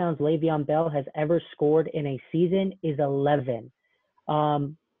touchdowns Le'Veon Bell has ever scored in a season is 11.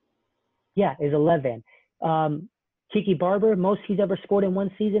 Is 11. Tiki Barber, most he's ever scored in one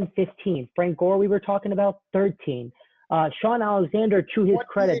season, 15. Frank Gore, we were talking about, 13. Sean Alexander, to his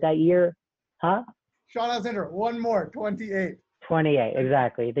credit, that year, Huh? Sean Alexander, one more, 28. 28,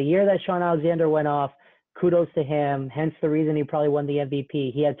 exactly. The year that Sean Alexander went off, kudos to him. Hence the reason he probably won the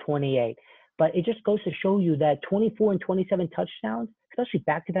MVP. He had 28. But it just goes to show you that 24 and 27 touchdowns, especially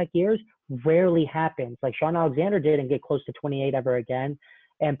back-to-back years, rarely happens. Like Sean Alexander didn't get close to 28 ever again.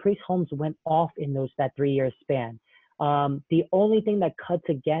 And Priest Holmes went off in that 3-year span. The only thing that cuts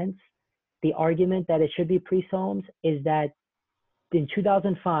against the argument that it should be Priest Holmes is that in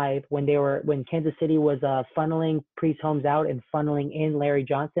 2005, when Kansas City was funneling Priest Holmes out and funneling in Larry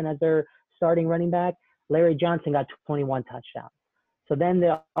Johnson as their starting running back, Larry Johnson got 21 touchdowns. So then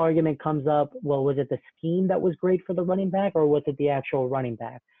the argument comes up, well, was it the scheme that was great for the running back, or was it the actual running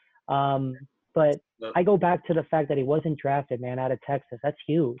back? But I go back to the fact that he wasn't drafted, man, out of Texas. That's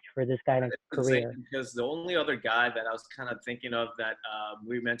huge for this guy's career. Because the only other guy that I was kind of thinking of that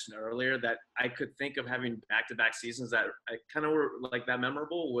we mentioned earlier that I could think of having back-to-back seasons that I kind of were like that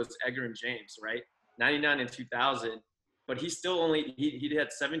memorable was Edgar and James, right? 99 and 2000. But he still he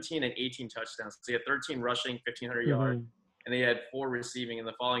had 17 and 18 touchdowns. So he had 13 rushing, 1,500 yards. And he had 4 receiving. In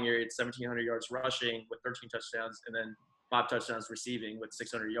the following year, he had 1,700 yards rushing with 13 touchdowns and then 5 touchdowns receiving with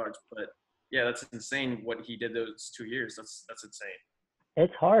 600 yards. But yeah, that's insane what he did those 2 years. That's insane.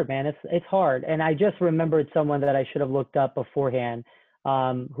 It's hard, man. It's hard. And I just remembered someone that I should have looked up beforehand,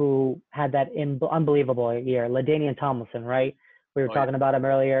 who had that unbelievable year, LaDainian Tomlinson, right? We were talking about him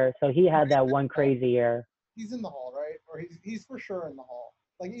earlier. So he had that one crazy year. He's in the Hall, right? Or he's for sure in the Hall.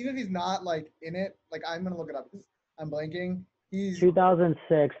 Like, even if he's not, like, in it, like, I'm going to look it up because I'm blanking. He's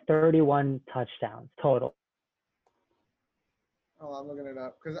 2006, 31 touchdowns total. Oh, I'm looking it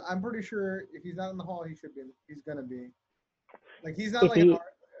up because I'm pretty sure if he's not in the Hall, he should be. He's gonna be. Like, he's not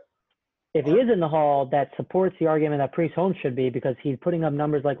if he is in the Hall, that supports the argument that Priest Holmes should be because he's putting up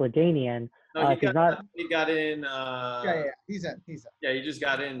numbers like LaDainian. No, he got in. Yeah, he's in. Yeah, he just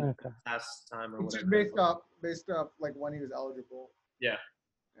got in last time or it's whatever. just based off like when he was eligible. Yeah.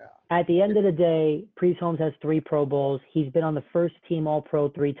 At the end of the day, Priest Holmes has 3 Pro Bowls. He's been on the first team All-Pro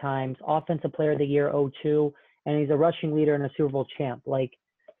 3 times, Offensive Player of the Year 02, and he's a rushing leader and a Super Bowl champ. Like,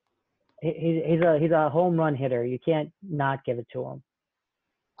 he's a home run hitter. You can't not give it to him.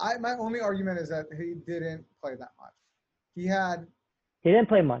 My only argument is that he didn't play that much. He didn't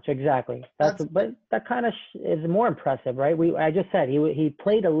play much, exactly. But that kind of is more impressive, right? I just said he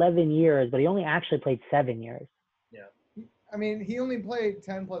played 11 years, but he only actually played 7 years. Yeah. I mean, he only played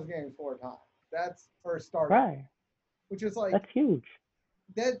 10 plus games 4 times. That's for a starter. Right. Which is like, that's huge.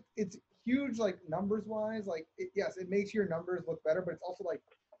 It's huge, like, numbers wise. Like, yes, it makes your numbers look better, but it's also like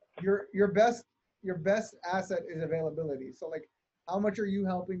your best asset is availability. So, like, how much are you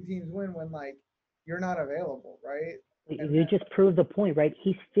helping teams win when, like, you're not available, right? You just proved the point, right?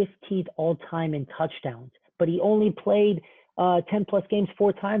 He's 15th all time in touchdowns, but he only played 10 plus games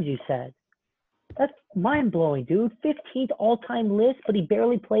 4 times. You said. That's mind-blowing, dude. 15th all-time list, but he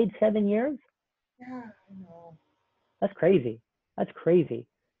barely played 7 years? Yeah, I know. That's crazy.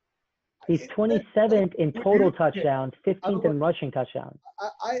 He's 27th in total touchdowns, 15th in rushing touchdowns.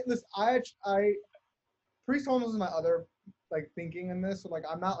 Priest Holmes is my other, like, thinking in this, so, like,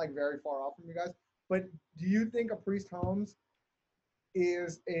 I'm not, like, very far off from you guys, but do you think a Priest Holmes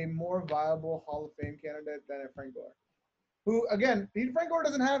is a more viable Hall of Fame candidate than a Frank Gore? Who, again, Frank Gore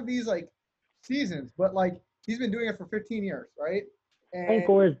doesn't have these, like, seasons, but, like, he's been doing it for 15 years, right? And Frank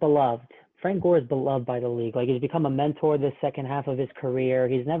Gore is beloved. Frank Gore is beloved by the league. Like, he's become a mentor this second half of his career.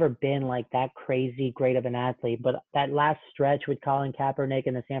 He's never been, like, that crazy great of an athlete, but that last stretch with Colin Kaepernick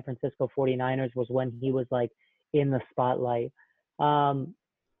and the San Francisco 49ers was when he was, like, in the spotlight.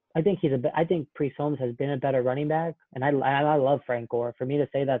 I think Priest Holmes has been a better running back, and I love Frank Gore. For me to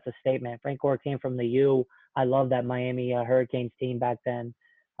say that's a statement. Frank Gore came from the U. I love that Miami Hurricanes team back then.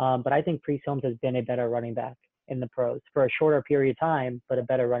 But I think Priest Holmes has been a better running back in the pros for a shorter period of time, but a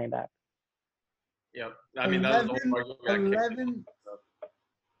better running back. Yeah, I mean, that was the whole argument.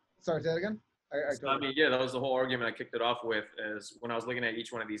 Sorry, say that again? That was the whole argument I kicked it off with is when I was looking at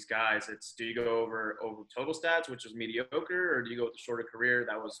each one of these guys, it's do you go over total stats, which is mediocre, or do you go with the shorter career?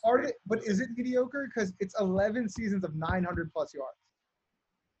 That was but is it mediocre? Because it's 11 seasons of 900 plus yards.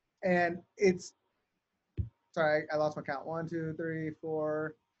 And it's – sorry, I lost my count. 1, 2, 3,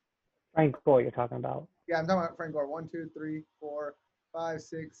 4. Frank Gore you're talking about. Yeah, I'm talking about Frank Gore. 1, 2, 3, 4, 5,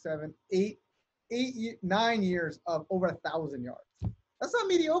 6, 7, 8, 9 years of over 1,000 yards. That's not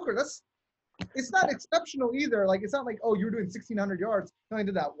mediocre. It's not exceptional either. Like, it's not like, oh, you were doing 1,600 yards. You only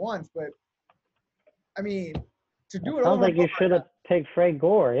did that once, but I mean, to do it. Sounds like you should have picked Frank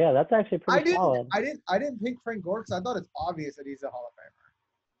Gore. Yeah, that's actually pretty solid. I didn't pick Frank Gore because I thought it's obvious that he's a Hall of Famer.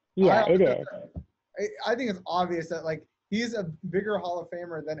 Yeah, it is. I think it's obvious that, like, he's a bigger Hall of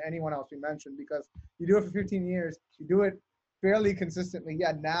Famer than anyone else we mentioned because you do it for 15 years, you do it fairly consistently.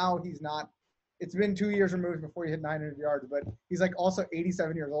 Yeah, now he's not. It's been 2 years removed before he hit 900 yards, but he's like also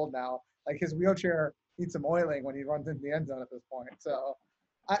 87 years old now. Like his wheelchair needs some oiling when he runs into the end zone at this point. So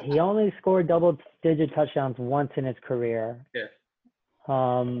He only scored double-digit touchdowns once in his career. Yeah.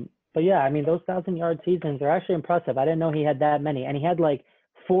 But yeah, I mean, those 1,000-yard seasons are actually impressive. I didn't know he had that many. And he had like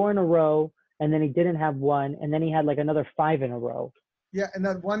 4 in a row, and then he didn't have 1, and then he had like another 5 in a row. yeah, and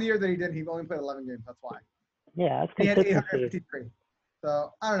that 1 year that he did, he only played 11 games. That's why. Yeah, that's He had consistency. 853.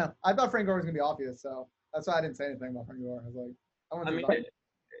 So I don't know. I thought Frank Gore was gonna be obvious, so that's why I didn't say anything about Frank Gore. I was like, I mean,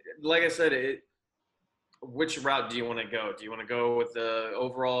 like I said, which route do you want to go? Do you want to go with the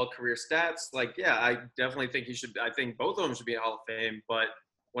overall career stats? Like, yeah, I definitely think he should. I think both of them should be in Hall of Fame. But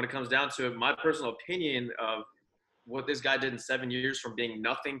when it comes down to it, my personal opinion of what this guy did in 7 years from being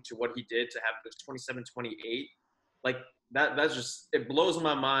nothing to what he did to have this 27, 28, like that's just, it blows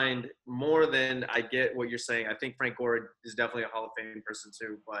my mind more than I get what you're saying. I think Frank Gore is definitely a Hall of Fame person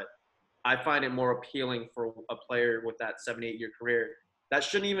too, but I find it more appealing for a player with that 7, 8 year career that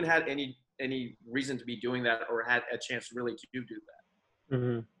shouldn't even had any reason to be doing that or had a chance really to do that.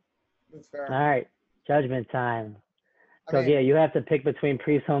 Mm-hmm. that's fair. All right, judgment time. I So mean, yeah, you have to pick between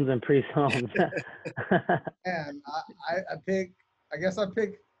Priest Holmes and Priest Holmes. and I guess I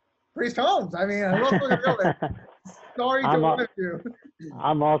pick Priest Holmes. I mean, who else would have it? Sorry to I'm one of you.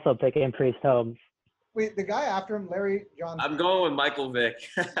 I'm also picking Priest Holmes. Wait, the guy after him, Larry Johnson. I'm going with Michael Vick.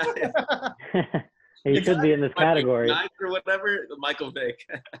 He should be in this category. Ninth or whatever, Michael Vick.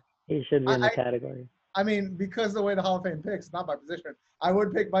 He should be in the category. I mean, because the way the Hall of Fame picks, not by position, I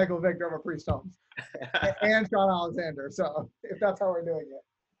would pick Michael Vick over Priest Holmes and Sean Alexander. So if that's how we're doing it.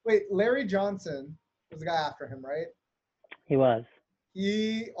 Wait, Larry Johnson was the guy after him, right? He was.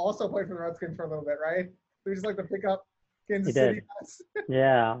 He also played for the Redskins for a little bit, right? So he just like to pick up Kansas He City did. guys.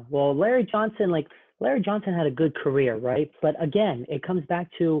 Yeah. Well, Larry Johnson had a good career, right? But again, it comes back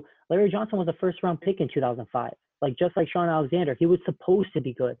to Larry Johnson was a first-round pick in 2005. Like just like Sean Alexander, he was supposed to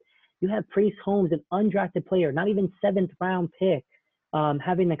be good. You have Priest Holmes, an undrafted player, not even 7th-round pick,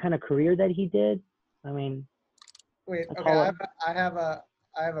 having the kind of career that he did. I mean, Wait, that's okay, all I have a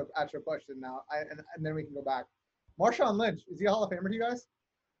actual question now, and then we can go back. Marshawn Lynch, is he a Hall of Famer to you guys?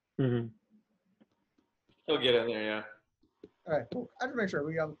 mhm. He'll get in there, yeah. All right, cool. I have to make sure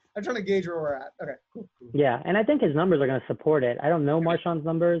I'm trying to gauge where we're at. Okay, cool. Yeah, and I think his numbers are going to support it. I don't know Marshawn's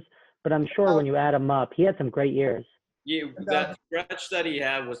numbers, but I'm sure when you add them up, he had some great years. Yeah, that stretch that he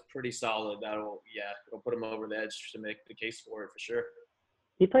had was pretty solid. It'll put him over the edge to make the case for it for sure.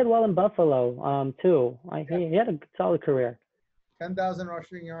 He played well in Buffalo, too. He had a solid career. 10,000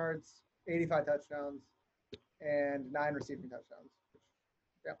 rushing yards, 85 touchdowns, and 9 receiving touchdowns.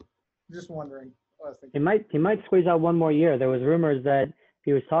 Yeah, just wondering. What I was thinking. He might squeeze out one more year. There was rumors that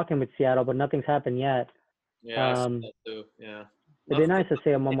he was talking with Seattle, but nothing's happened yet. Yeah, I saw that too. Yeah. It'd be nice to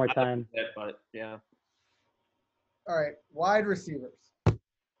see him one more time. But yeah. All right, wide receivers.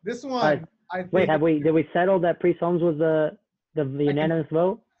 This one, I think. Wait, did we settle that Priest Holmes was the unanimous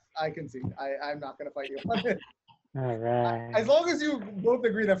vote? I can see. I'm not going to fight you on it. All right. As long as you both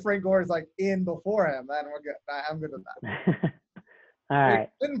agree that Frank Gore is like in before him, then we're good. I'm good with that. All right.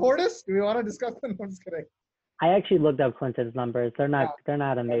 Clinton Portis, do we want to discuss them? I'm just kidding. I actually looked up Clinton's numbers. They're not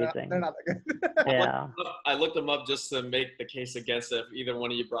amazing. They're not that good. Yeah. I looked them up just to make the case against it if either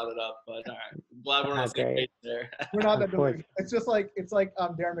one of you brought it up. But all right. I'm glad we're on the same page there. We're not that Of course. good. It's just like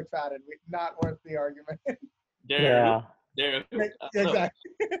Darren McFadden. Not worth the argument. Yeah. Darren.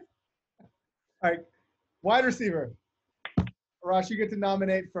 Exactly. All right. Wide receiver. Ross, you get to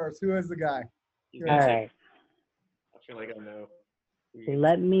nominate first. Who is the guy? All right. I feel like I know.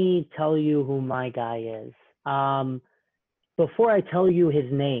 Let me tell you who my guy is. Before I tell you his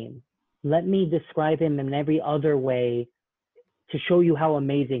name, let me describe him in every other way to show you how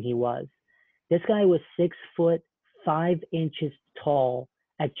amazing he was. This guy was 6 foot 5 inches tall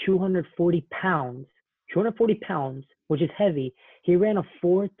at 240 pounds, which is heavy. He ran a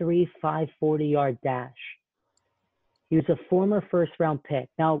 4.35 40-yard dash. He was a former first-round pick.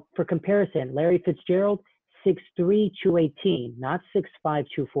 Now, for comparison, Larry Fitzgerald, 6'3", 218, not 6'5",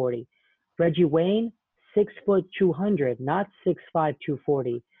 240. Reggie Wayne, 6 foot 200, not 6'5",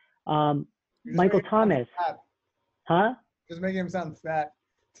 240. Michael Thomas. Huh? Just making him sound fat.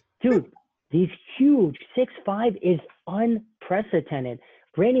 Dude, he's huge. 6'5" is unprecedented.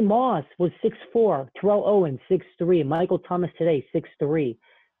 Randy Moss was 6'4", Terrell Owens, 6'3", Michael Thomas today, 6'3".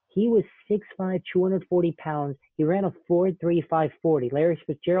 He was 6'5", 240 pounds. He ran a 4.35 40. Larry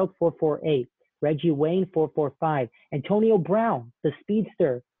Fitzgerald, 4.48. Reggie Wayne, 4.45. Antonio Brown, the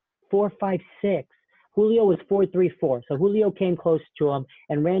speedster, 4.56. Julio was 4.34, so Julio came close to him,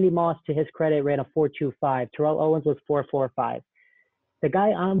 and Randy Moss, to his credit, ran a 4.25. Terrell Owens was 4.45. The guy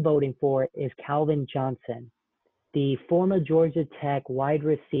I'm voting for is Calvin Johnson, the former Georgia Tech wide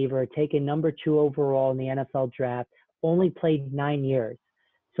receiver, taken number 2 overall in the NFL draft, only played 9 years.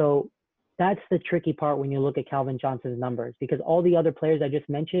 So that's the tricky part when you look at Calvin Johnson's numbers, because all the other players I just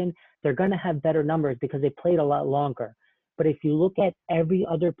mentioned, they're going to have better numbers because they played a lot longer. But if you look at every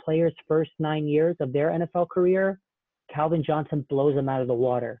other player's first 9 years of their NFL career, Calvin Johnson blows them out of the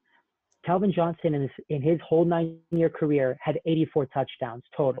water. Calvin Johnson in his whole 9-year career had 84 touchdowns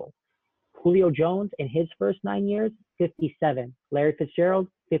total. Julio Jones in his first 9 years, 57. Larry Fitzgerald,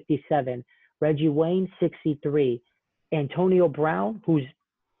 57. Reggie Wayne, 63. Antonio Brown, who's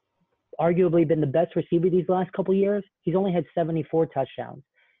arguably been the best receiver these last couple years, he's only had 74 touchdowns.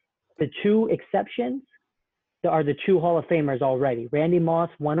 The two exceptions are the 2 Hall of Famers already. Randy Moss,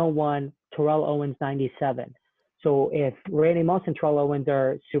 101, Terrell Owens, 97. So if Randy Moss and Terrell Owens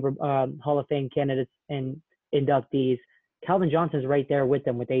are Hall of Fame candidates and inductees, Calvin Johnson's right there with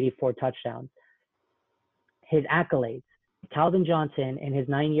them with 84 touchdowns. His accolades, Calvin Johnson in his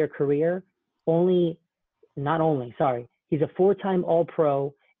 9-year career, he's a 4-time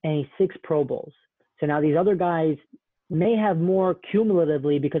All-Pro and he's 6 Pro Bowls. So now these other guys may have more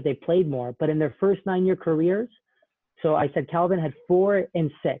cumulatively because they played more, but in their first 9-year careers, so I said Calvin had 4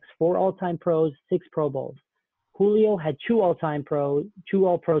 and 6, 4 all-time pros, 6 Pro Bowls. Julio had 2 all-time pros, 2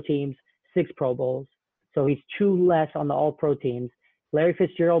 all-pro teams, 6 Pro Bowls. So he's 2 less on the all-pro teams. Larry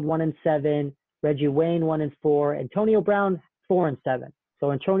Fitzgerald, 1 and 7. Reggie Wayne, 1 and 4. Antonio Brown, 4 and 7.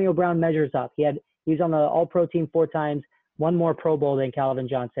 So Antonio Brown measures up. He's on the all-pro team 4 times, 1 more Pro Bowl than Calvin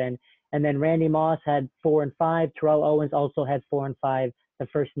Johnson. And then Randy Moss had 4 and 5. Terrell Owens also had 4 and 5 the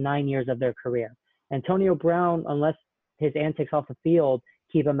first 9 years of their career. Antonio Brown, unless his antics off the field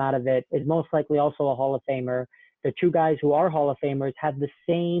keep him out of it, is most likely also a Hall of Famer. The 2 guys who are Hall of Famers have the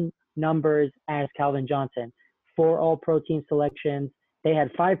same numbers as Calvin Johnson. 4 all-pro team selections. They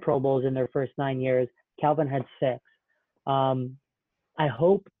had 5 Pro Bowls in their first 9 years. Calvin had 6. I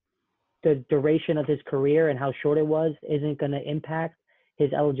hope the duration of his career and how short it was isn't going to impact his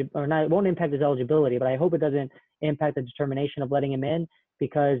it won't impact his eligibility, but I hope it doesn't impact the determination of letting him in,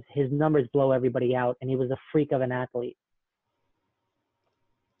 because his numbers blow everybody out and he was a freak of an athlete.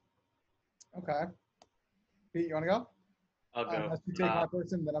 Okay. Pete, you want to go? I'll go. Unless you take my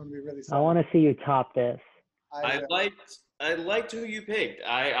person, then I'm going to be really I sorry. want to see you top this. I liked who you picked.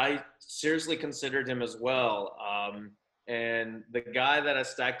 I seriously considered him as well. And the guy that I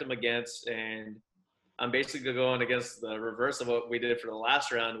stacked him against, and I'm basically going against the reverse of what we did for the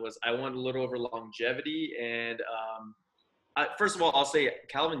last round, was I went a little over longevity. And first of all, I'll say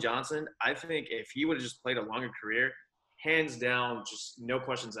Calvin Johnson, I think if he would have just played a longer career, hands down, just no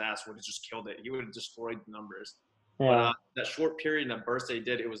questions asked, would have just killed it. He would have destroyed the numbers. Yeah. But that short period and that burst that he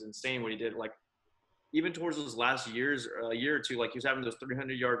did, it was insane what he did. Like, even towards those last years, a year or two, like he was having those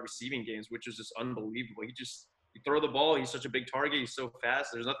 300-yard receiving games, which was just unbelievable. You throw the ball, he's such a big target, he's so fast,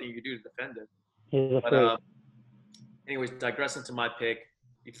 there's nothing you can do to defend him. He's a freak. But anyways, digressing to my pick,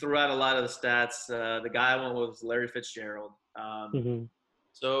 he threw out a lot of the stats. The guy I went with was Larry Fitzgerald.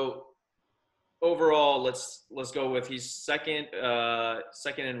 So overall, let's go with he's second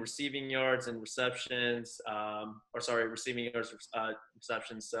in receiving yards and receptions. Receiving yards,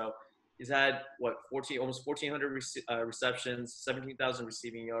 receptions. So he's had almost 1,400 receptions, 17,000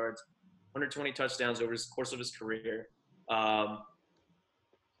 receiving yards, 120 touchdowns over the course of his career.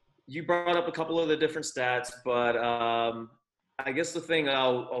 You brought up a couple of the different stats, but I guess the thing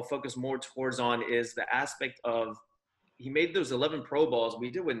I'll focus more towards on is the aspect of he made those 11 Pro Bowls.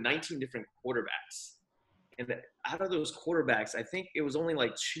 We did with 19 different quarterbacks. And out of those quarterbacks, I think it was only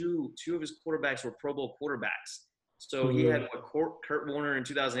like two of his quarterbacks were Pro Bowl quarterbacks. So he had Kurt Warner in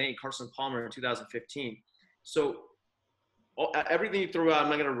 2008, Carson Palmer in 2015. So everything he threw out, I'm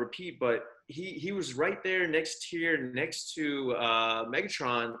not going to repeat, but he was right there next to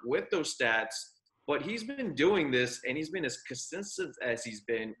Megatron with those stats. But he's been doing this, and he's been as consistent as he's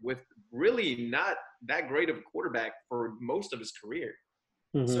been with really not that great of a quarterback for most of his career.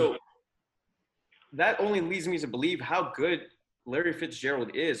 So that only leads me to believe how good Larry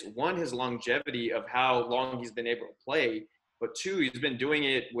Fitzgerald is. One, his longevity of how long he's been able to play. But 2, he's been doing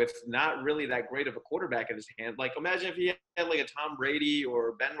it with not really that great of a quarterback at his hand. Like, imagine if he had like a Tom Brady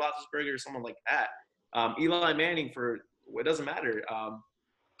or Ben Roethlisberger or someone like that. Eli Manning it doesn't matter.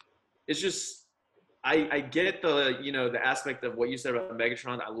 It's just, I get the aspect of what you said about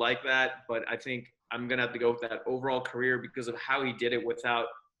Megatron. I like that, but I think I'm going to have to go with that overall career because of how he did it without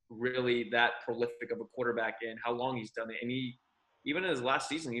really that prolific of a quarterback and how long he's done it. And even in his last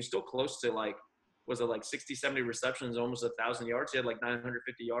season, he's still close to like was it like 60, 70 receptions, almost 1,000 yards. He had like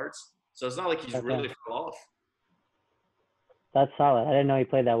 950 yards. So it's not like he's Okay. really fell off. That's solid. I didn't know he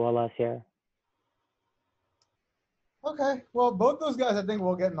played that well last year. Okay, well, both those guys I think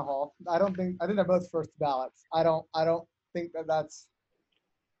will get in the Hall. I think they're both first ballots. I don't think that that's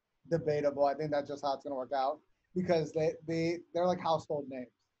debatable. I think that's just how it's going to work out because they're like household names.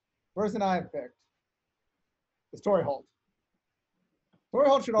 Person I have picked is Torrey Holt. Torrey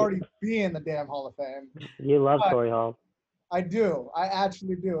Holt should already be in the damn Hall of Fame. You love But Torrey Holt. I do. I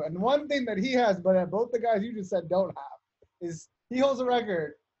actually do. And one thing that he has, but that both the guys you just said don't have, is he holds a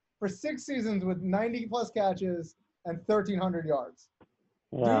record for 6 seasons with 90-plus catches and 1,300 yards.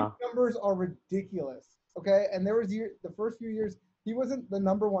 Yeah. Dude's numbers are ridiculous. Okay, and there was the first few years he wasn't the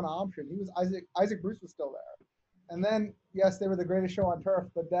number one option. He was Isaac Bruce was still there, and then yes, they were the greatest show on turf.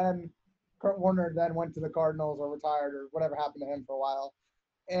 But then Kurt Warner then went to the Cardinals or retired or whatever happened to him for a while,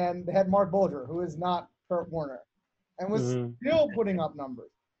 and they had Mark Bulger, who is not Kurt Warner, and was still putting up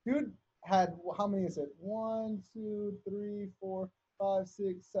numbers. Dude had how many is it? 1, 2, 3, 4, 5,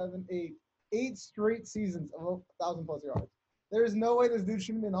 6, 7, 8. 8 straight seasons of 1,000-plus yards. There is no way this dude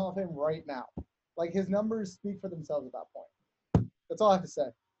shouldn't be in the Hall of Fame right now. Like, his numbers speak for themselves at that point. That's all I have to say.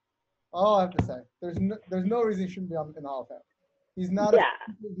 All I have to say. There's no reason he shouldn't be in the Hall of Fame. He's not a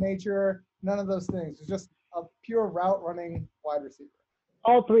freak of nature, none of those things. He's just a pure route-running wide receiver.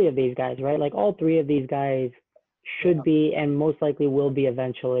 All 3 of these guys, right? Like, all 3 of these guys should be and most likely will be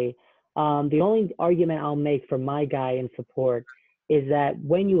eventually. The only argument I'll make for my guy in support is that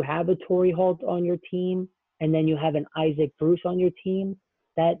when you have a Torrey Holt on your team and then you have an Isaac Bruce on your team,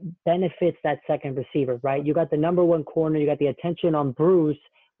 that benefits that second receiver, right? You got the number 1 corner, you got the attention on Bruce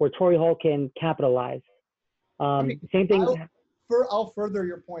where Torrey Holt can capitalize. Same thing. I'll further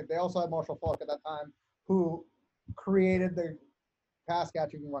your point. They also had Marshall Faulk at that time who created the pass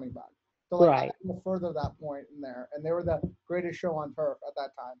catching running back. So like, I will further that point in there. And they were the greatest show on turf at that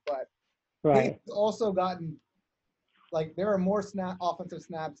time. But they've also gotten like there are more offensive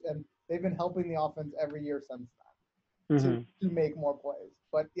snaps, and they've been helping the offense every year since then to make more plays.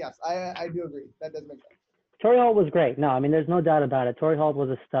 But yes, I do agree. That does make sense. Torrey Holt was great. No, I mean, there's no doubt about it. Torrey Holt was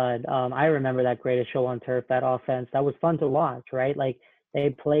a stud. I remember that greatest show on turf, that offense. That was fun to watch, right? Like,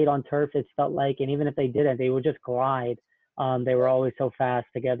 they played on turf, it felt like, and even if they didn't, they would just glide. They were always so fast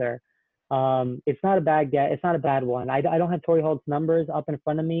together. It's not a bad one. I don't have Torrey Holt's numbers up in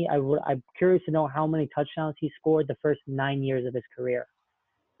front of me. I'm curious to know how many touchdowns he scored the first 9 years of his career,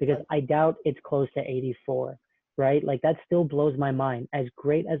 because I doubt it's close to 84, right? Like, that still blows my mind. As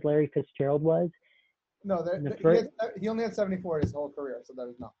great as Larry Fitzgerald was. No, he only had 74 his whole career, so that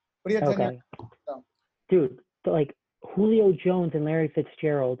is not. But he had 10 years. So. Dude, like Julio Jones and Larry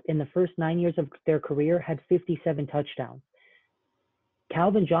Fitzgerald in the first 9 years of their career had 57 touchdowns.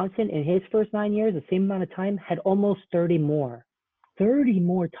 Calvin Johnson in his first 9 years, the same amount of time, had almost 30 more. 30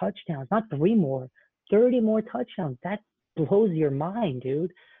 more touchdowns, not 3 more. 30 more touchdowns. That blows your mind,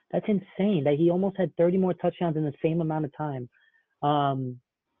 dude. That's insane that he almost had 30 more touchdowns in the same amount of time.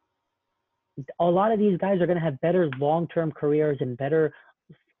 A lot of these guys are going to have better long-term careers and better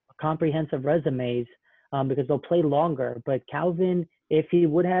comprehensive resumes because they'll play longer. But Calvin, if he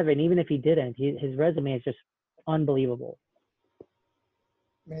would have, and even if he didn't, his resume is just unbelievable.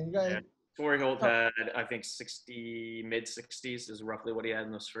 Man, you guys. Torrey Holt had, I think, mid-60s is roughly what he had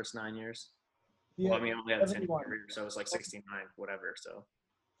in those first 9 years. Well, I mean, he only had 10 careers, so it's like 69, whatever. So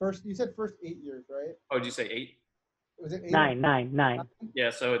you said first 8 years, right? Oh, did you say 8? Was it 8? Nine. Yeah,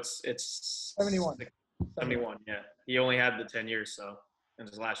 so it's 71. 71, yeah. He only had the 10 years, so in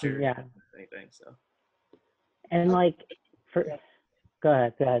his last year, anything, so. And like, go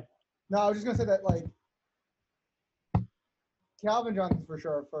ahead. No, I was just gonna say that like Calvin Johnson for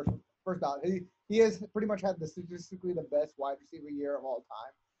sure first out. He has pretty much had statistically the best wide receiver year of all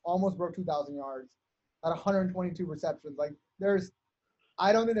time. Almost broke 2,000 yards, at 122 receptions. Like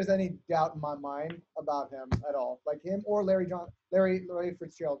I don't think there's any doubt in my mind about him at all. Like him or Larry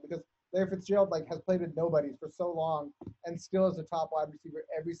Fitzgerald, because Larry Fitzgerald like has played with nobodies for so long and still is a top wide receiver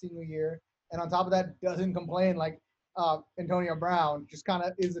every single year. And on top of that, doesn't complain like Antonio Brown, just kind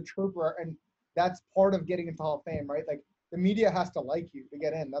of is a trooper. And that's part of getting into Hall of Fame, right? Like the media has to like you to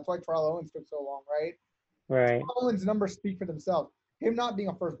get in. That's why Terrell Owens took so long, right? Right. Terrell Owens' numbers speak for themselves. Him not being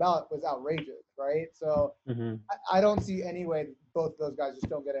a first ballot was outrageous, right? So I don't see any way both of those guys just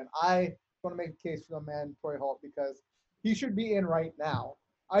don't get in. I want to make a case for the man, Torrey Holt, because he should be in right now.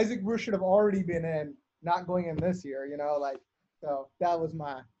 Isaac Bruce should have already been in, not going in this year, so that was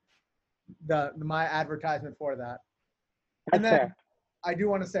my advertisement for that. And then fair. I do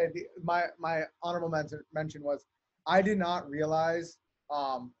want to say my honorable mention was I did not realize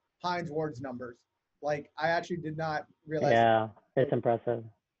Hines Ward's numbers. Like I actually did not realize. Yeah, it's impressive.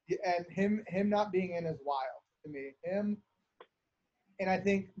 And him not being in is wild to me. Him, and I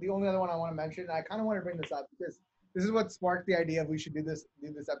think the only other one I want to mention, and I kind of want to bring this up because this is what sparked the idea of we should do this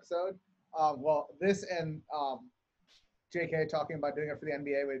episode. Well, this and JK talking about doing it for the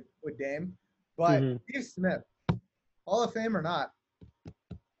NBA with Dame, but hmm Steve Smith, Hall of Fame or not?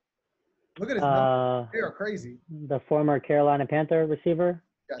 Look at his numbers; they are crazy. The former Carolina Panther receiver.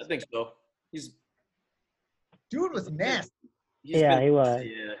 Yes. I think so. He's Dude was nasty. Yeah, he was.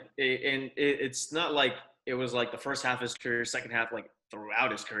 Yeah, and it's not like it was like the first half of his career, second half like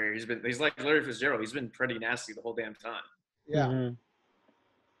throughout his career. He's like Larry Fitzgerald. He's been pretty nasty the whole damn time. Yeah. Mm-hmm.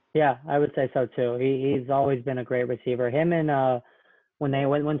 Yeah, I would say so too. He's always been a great receiver. Him and when they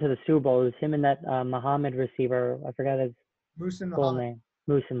went to the Super Bowl, it was him and that Muhammad receiver. I forgot his Muhsin full Muhammad. name.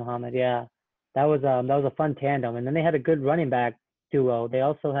 Muhsin Muhammad. Yeah, that was a fun tandem. And then they had a good running back duo. They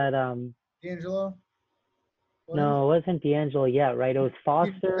also had D'Angelo. no, it wasn't D'Angelo yet, right? It was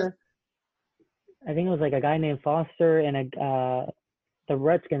Foster. I think it was like a guy named Foster and the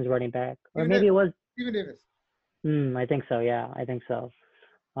Redskins running back, or maybe it was. Steven Davis. I think so. Yeah, I think so.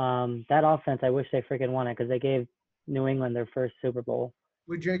 That offense, I wish they freaking won it because they gave New England their first Super Bowl.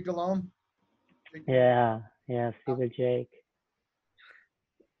 With Jake Delhomme. Yeah, Stupid Jake.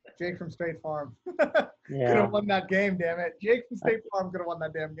 Jake from State Farm. Yeah, Could have won that game, damn it. Jake from State Farm could have won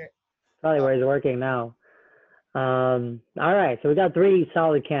that damn game. probably where he's working now. All right, so we got 3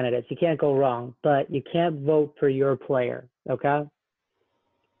 solid candidates. You can't go wrong, but you can't vote for your player. Okay.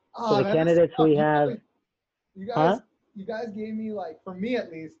 Oh, So the candidates we have. You guys gave me, like, for me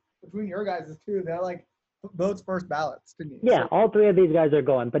at least, between your guys' two, they're like votes first ballots to me. Yeah, So, all 3 of these guys are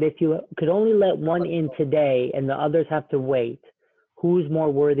going. But if you could only let one in today and the others have to wait, who's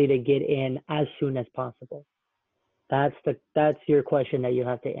more worthy to get in as soon as possible? That's your question that you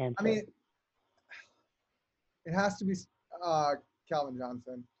have to answer. I mean, it has to be Calvin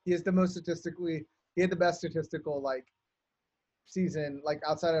Johnson. He had the best statistical, like, season, like,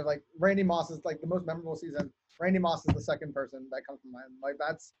 outside of, like, Randy Moss is, like, the most memorable season. Randy Moss is the second person that comes to mind. Like,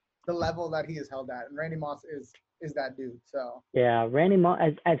 that's the level that he is held at, and Randy Moss is that dude. So yeah, Randy Moss,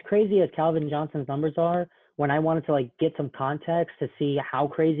 as crazy as Calvin Johnson's numbers are, when I wanted to, like, get some context to see how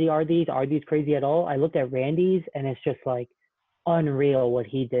crazy are these crazy at all, I looked at Randy's and it's just like unreal what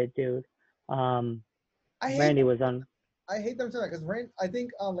he did, dude. Randy was on. I hate them saying that because I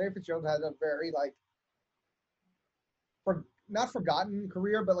think Larry Fitzgerald had a very, like, not forgotten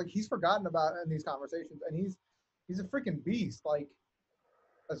career, but, like, he's forgotten about in these conversations, and he's a freaking beast, like,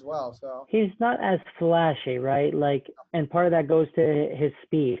 as well. So He's not as flashy, right? Like, and part of that goes to his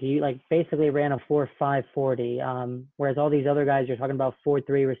speed. He, like, basically ran a 4.5 40. Whereas all these other guys, you're talking about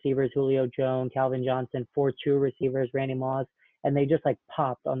 4.3 receivers, Julio Jones, Calvin Johnson, 4.2 receivers, Randy Moss, and they just, like,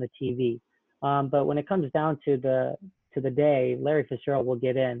 popped on the TV. But when it comes down to the day, Larry Fitzgerald will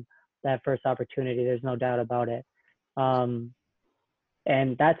get in that first opportunity. There's no doubt about it.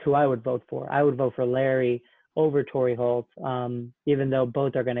 And that's who I would vote for. I would vote for Larry over Torrey Holt, even though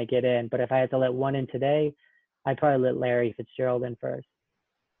both are going to get in. But if I had to let one in today, I'd probably let Larry Fitzgerald in first.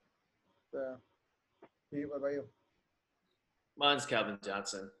 Pete, what about you? Mine's Calvin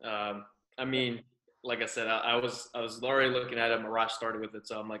Johnson. I mean, like I said, I was already looking at him. Arash started with it,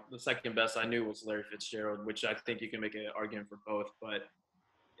 so I'm like, the second best I knew was Larry Fitzgerald, which I think you can make an argument for both. But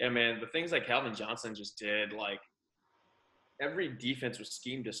yeah, man, the things that Calvin Johnson just did, like, every defense was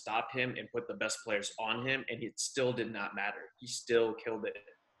schemed to stop him and put the best players on him, and it still did not matter. He still killed it.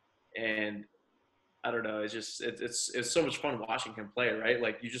 And I don't know, it's just it's so much fun watching him play, right?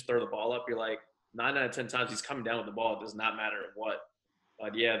 Like, you just throw the ball up, you're like, 9 out of 10 times he's coming down with the ball. It does not matter what.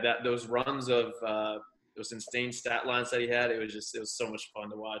 But yeah, those runs of those insane stat lines that he had, it was so much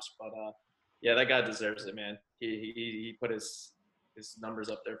fun to watch. But yeah, that guy deserves it, man. He put his numbers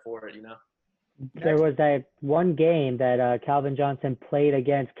up there for it, you know. There was that one game that Calvin Johnson played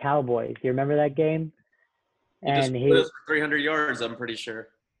against Cowboys. Do you remember that game? And he just put us for 300 yards, I'm pretty sure.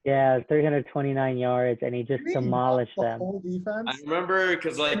 Yeah, 329 yards, and he just demolished them. Whole defense? I remember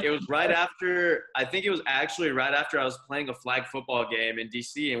because, like, it was right after – I think it was actually right after I was playing a flag football game in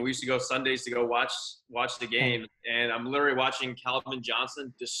D.C., and we used to go Sundays to go watch the game. And I'm literally watching Calvin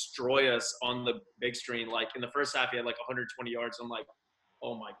Johnson destroy us on the big screen. Like, in the first half, he had, like, 120 yards. I'm like,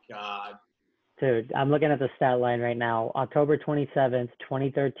 oh, my God. Dude, I'm looking at the stat line right now. October 27th,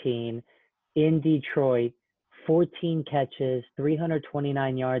 2013, in Detroit, 14 catches,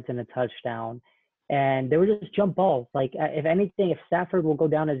 329 yards, and a touchdown. And they were just jump balls. Like, if anything, if Stafford will go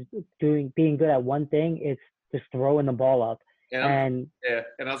down as being good at one thing, it's just throwing the ball up. And I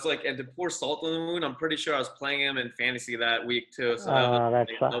was like, and to pour salt on the wound, I'm pretty sure I was playing him in fantasy that week too. So that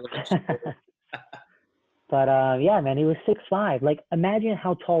sucks. But yeah, man, he was 6'5". Like, imagine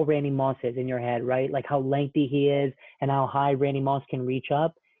how tall Randy Moss is in your head, right? Like how lengthy he is and how high Randy Moss can reach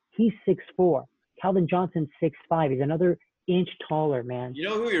up. He's 6'4". Calvin Johnson's 6'5". He's another inch taller, man. You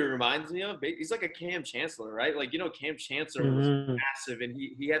know who he reminds me of? He's like a Cam Chancellor, right? Like, Cam Chancellor was Hmm. massive and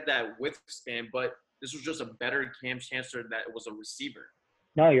he had that width span, but this was just a better Cam Chancellor that was a receiver.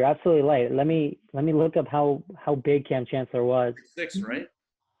 No, you're absolutely right. Let me look up how big Cam Chancellor was. 6'6", right?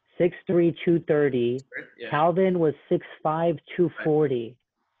 6'3", 230. Right? Yeah. Calvin was 6'5", 240.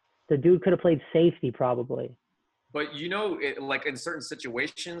 The dude could have played safety probably. But like in certain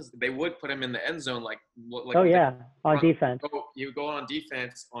situations, they would put him in the end zone, like Oh yeah, on defense. You would go on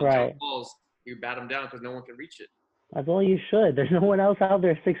defense on Right. jump balls, you bat him down because no one can reach it. That's all you should. There's no one else out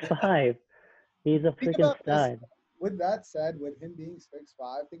there 6'5". He's a Think freaking about this. stud. With that said, with him being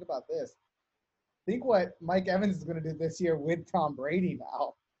 6'5", think about this. Think what Mike Evans is going to do this year with Tom Brady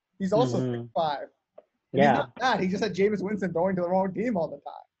now. He's also Mhm. 6'5". And Yeah. he's not bad. He just had Jameis Winston throwing to the wrong team all the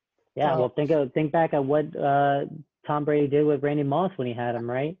time. Yeah, So- well, think back at what Tom Brady did with Randy Moss when he had him,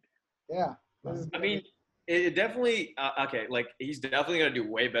 right? Yeah. I mean, it definitely okay. Like he's definitely gonna do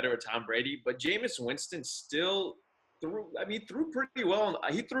way better with Tom Brady, but Jameis Winston still threw. I mean, threw pretty well.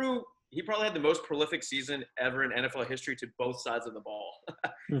 He probably had the most prolific season ever in NFL history to both sides of the ball.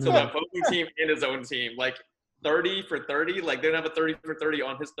 So Mhm. the opposing team and his own team, like 30 for 30. Like they don't have a 30 for 30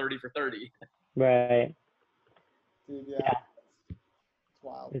 on his 30 for 30. Right. Dude, Yeah. yeah. It's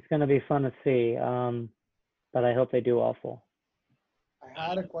wild. It's gonna be fun to see. But I hope they do awful. I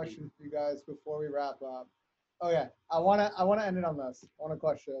had a question for you guys before we wrap up. Oh yeah, I wanna end it on this. I want a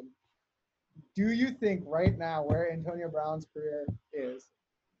question. Do you think right now where Antonio Brown's career is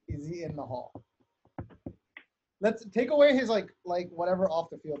he in the Hall? Let's take away his like whatever off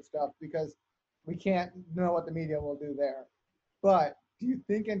the field stuff because we can't know what the media will do there. But do you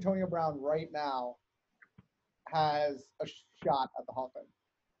think Antonio Brown right now has a shot at the Hall of Fame?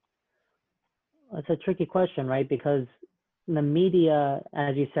 It's a tricky question, right? Because the media,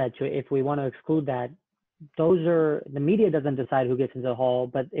 as you said, if we want to exclude that, the media doesn't decide who gets into the Hall,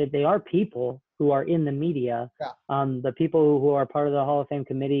 but they are people who are in the media. Yeah. The people who are part of the Hall of Fame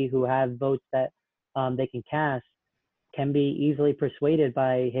committee who have votes that they can cast can be easily persuaded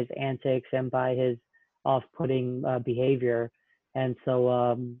by his antics and by his off-putting behavior. And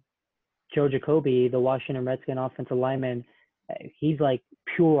so Joe Jacoby, the Washington Redskin offensive lineman, he's like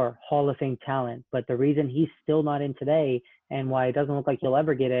pure Hall of Fame talent. But the reason he's still not in today and why it doesn't look like he'll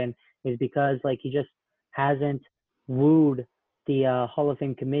ever get in is because like he just hasn't wooed the Hall of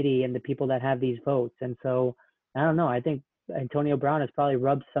Fame committee and the people that have these votes. And so I don't know. I think Antonio Brown has probably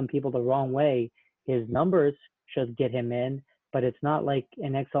rubbed some people the wrong way. His numbers should get him in, but it's not like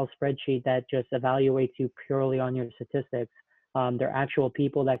an Excel spreadsheet that just evaluates you purely on your statistics. They're actual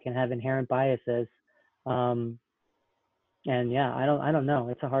people that can have inherent biases. And yeah, I don't know.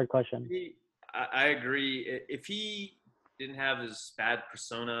 It's a hard question. I agree. If he didn't have his bad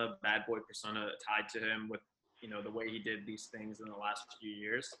boy persona tied to him with, the way he did these things in the last few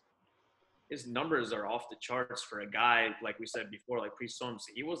years, his numbers are off the charts for a guy, like we said before, like pre-Storms.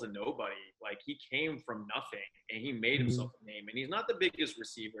 He was a nobody. Like he came from nothing and he made himself a name. And he's not the biggest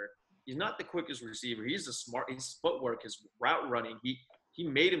receiver. He's not the quickest receiver. His footwork, his route running, he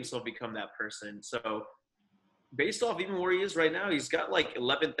made himself become that person. So based off even where he is right now, he's got like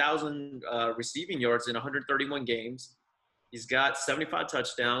 11,000 receiving yards in 131 games. He's got 75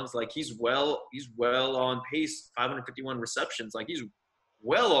 touchdowns. Like he's well on pace, 551 receptions. Like he's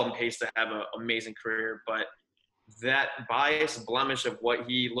well on pace to have an amazing career. But that bias blemish of what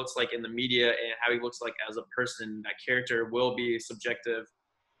he looks like in the media and how he looks like as a person, that character will be subjective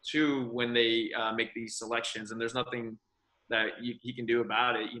to when they make these selections. And there's nothing that he can do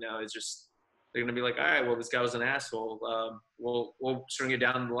about it. It's just, they're going to be like, all right, well, this guy was an asshole. We'll string it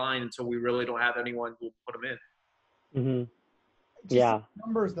down the line until we really don't have anyone who will put him in. Mm-hmm. Just Yeah.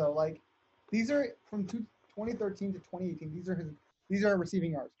 Numbers though, like these are from 2013 to 2018. These are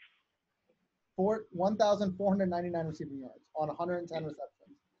receiving yards. 1,499 receiving yards on 110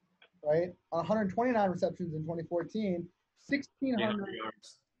 receptions, right? On 129 receptions in 2014,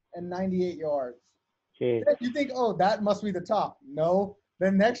 1,698 yards. Jeez. You think, oh, that must be the top. No.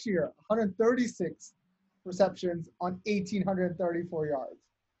 Then next year, 136 receptions on 1,834 yards.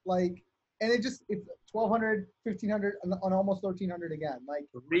 Like, and it's 1,200, 1,500, on almost 1,300 again. Like,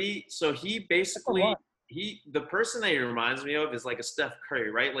 so he basically, the person that he reminds me of is like a Steph Curry,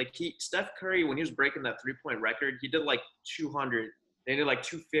 right? Like Steph Curry, when he was breaking that 3-point record, he did like 200, then did like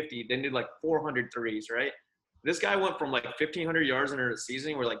 250, then did like 400 threes, right? This guy went from like 1,500 yards in a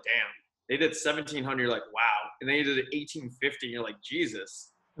season. We're like, damn. They did 1,700, you're like, wow. And then he did 1,850, and you're like,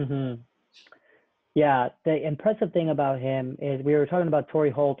 Jesus. Mm-hmm. Yeah, the impressive thing about him is we were talking about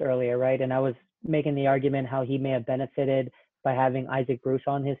Torrey Holt earlier, right? And I was making the argument how he may have benefited by having Isaac Bruce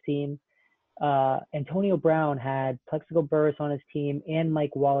on his team. Antonio Brown had Plexico Burris on his team and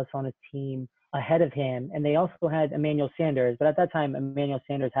Mike Wallace on his team ahead of him, and they also had Emmanuel Sanders. But at that time, Emmanuel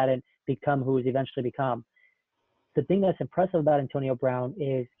Sanders hadn't become who he's eventually become. The thing that's impressive about Antonio Brown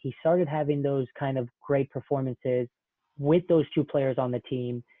is he started having those kind of great performances with those two players on the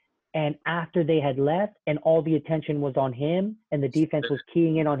team. And after they had left and all the attention was on him and the defense was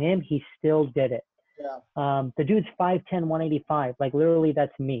keying in on him, he still did it. Yeah. The dude's 5'10", 185. Like literally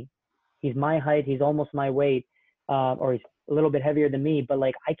that's me. He's my height. He's almost my weight, or he's a little bit heavier than me, but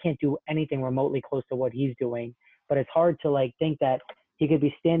like I can't do anything remotely close to what he's doing. But it's hard to like think that he could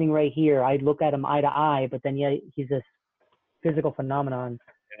be standing right here. I'd look at him eye to eye, but then yeah, he's this physical phenomenon.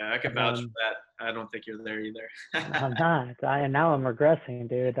 Yeah, I can vouch for that. I don't think you're there either. I'm not. Now I'm regressing,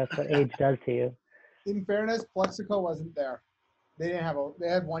 dude. That's what age does to you. In fairness, Plexico wasn't there. They had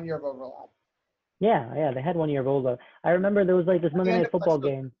 1 year of overlap. Yeah, they had 1 year of overlap. I remember there was like this Monday Night Football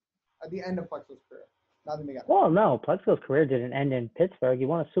game. At the end of Plexico's career, not in the beginning. Well, no, Plexico's career didn't end in Pittsburgh. He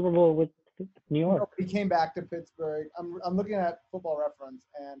won a Super Bowl with New York. No, he came back to Pittsburgh. I'm looking at Football Reference,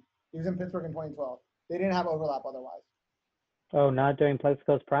 and he was in Pittsburgh in 2012. They didn't have overlap otherwise. Oh, not during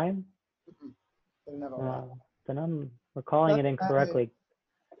Plexico's prime? They didn't have overlap. Then I'm recalling it incorrectly.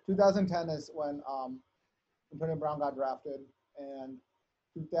 2010 is when Antonio Brown got drafted, and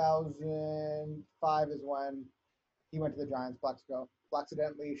 2005 is when he went to the Giants. Plexico.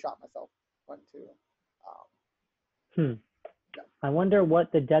 Accidentally shot myself. Went to. I wonder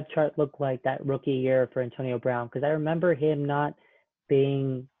what the depth chart looked like that rookie year for Antonio Brown, because I remember him not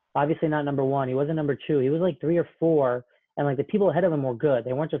being, obviously not number one. He wasn't number two. He was like 3 or 4, and like the people ahead of him were good.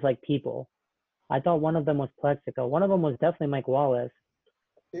 They weren't just like people. I thought one of them was Plexico. One of them was definitely Mike Wallace.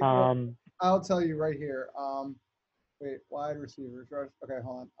 I'll tell you right here. Wait, wide receivers. Okay,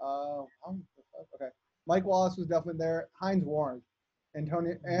 hold on. Okay, Mike Wallace was definitely there. Hines Ward,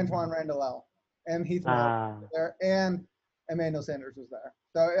 Antoine Randall, and Heath Miller was there, and Emmanuel Sanders was there.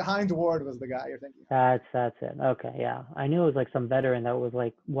 So Hines Ward was the guy you're thinking of. That's it. Okay, yeah. I knew it was like some veteran that was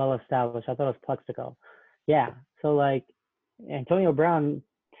like well established. I thought it was Plexico. Yeah. So like Antonio Brown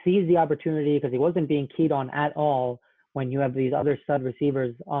seized the opportunity because he wasn't being keyed on at all when you have these other stud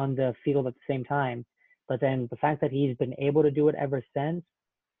receivers on the field at the same time. But then the fact that he's been able to do it ever since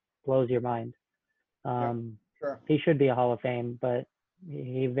blows your mind. Sure. He should be a Hall of Fame, but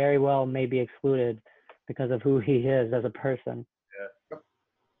he very well may be excluded because of who he is as a person.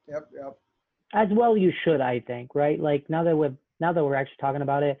 Yep. As well, you should, I think, right? Like now that we're actually talking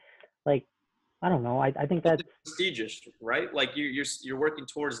about it, like I don't know, I think that's prestigious, right? Like you're working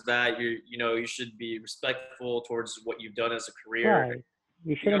towards that. You should be respectful towards what you've done as a career. Right.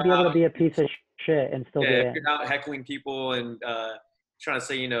 You shouldn't be able to be a piece of shit and still if be you're not heckling people and trying to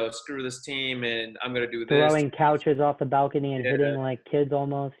say, screw this team and I'm gonna do this. Throwing couches off the balcony and hitting like kids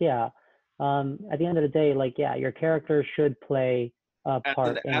almost. Yeah. At the end of the day, like your character should play a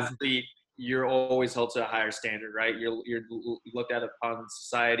part. As an athlete, you're always held to a higher standard, right? You're looked at upon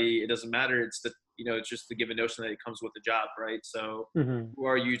society. It doesn't matter. It's it's just the given notion that it comes with the job, right? So who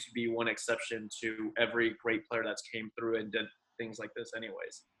are you to be one exception to every great player that's came through and did things like this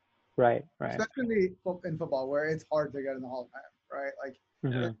anyways? Right. Especially in football where it's hard to get in the Hall of Fame, right? Like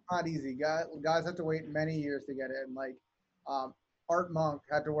it's not easy. Guys have to wait many years to get in. Like Art Monk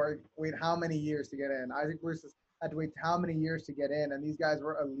had to wait how many years to get in. Isaac Bruce had to wait how many years to get in, and these guys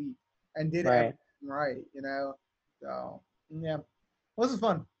were elite and did everything right, So yeah, well, this is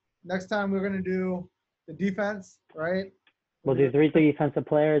fun. Next time we're gonna do the defense, right? We'll do 3 defensive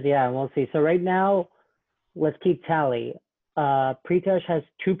players, and we'll see. So right now, let's keep tally. Pritesh has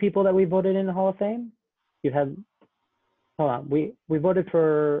 2 people that we voted in the Hall of Fame. You have, hold on, we voted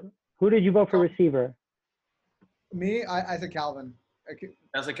for, who did you vote for receiver? Me, I said Calvin.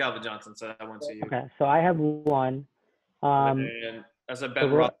 I said Calvin Johnson, so I went to you. Okay, so I have 1. And I said Ben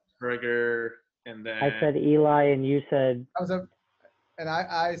Roethlisberger, and then I said Eli, and you said.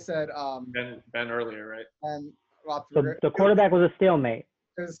 I said Ben earlier, right? And so the quarterback was a stalemate.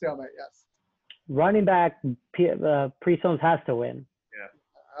 It was a stalemate, yes. Running back, Priest Holmes has to win.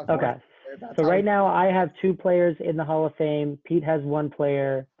 Yeah. Okay. So right now I have 2 players in the Hall of Fame. Pete has 1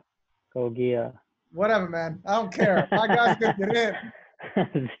 player. Go Gia. Whatever, man. I don't care. My guy's gonna get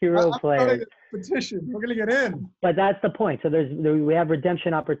in. 0 players. Petition. We're gonna get in. But that's the point. So we have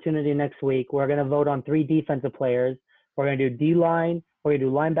redemption opportunity next week. We're gonna vote on 3 defensive players. We're gonna do D-line. We're gonna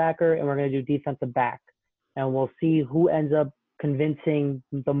do linebacker, and we're gonna do defensive back. And we'll see who ends up convincing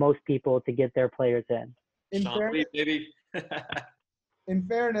the most people to get their players in. Sean Lee, baby. in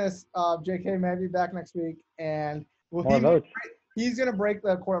fairness, JK may be back next week, and More votes. he's gonna break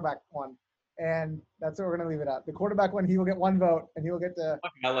the quarterback one, and that's what we're gonna leave it at. The quarterback one, he will get 1 vote, and he will get to.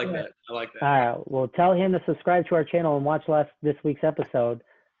 Okay, I like that. I like that. All right. Well, tell him to subscribe to our channel and watch this week's episode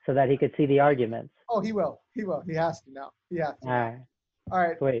so that he could see the arguments. Oh, he will. He will. He has to now. He has to. All right. All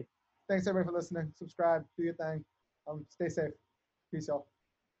right. Sweet. Thanks everybody for listening. Subscribe. Do your thing. Stay safe. Peace, y'all.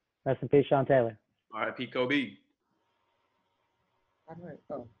 Rest in peace, Sean Taylor. All right, Pete Kobe. All right.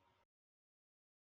 Oh.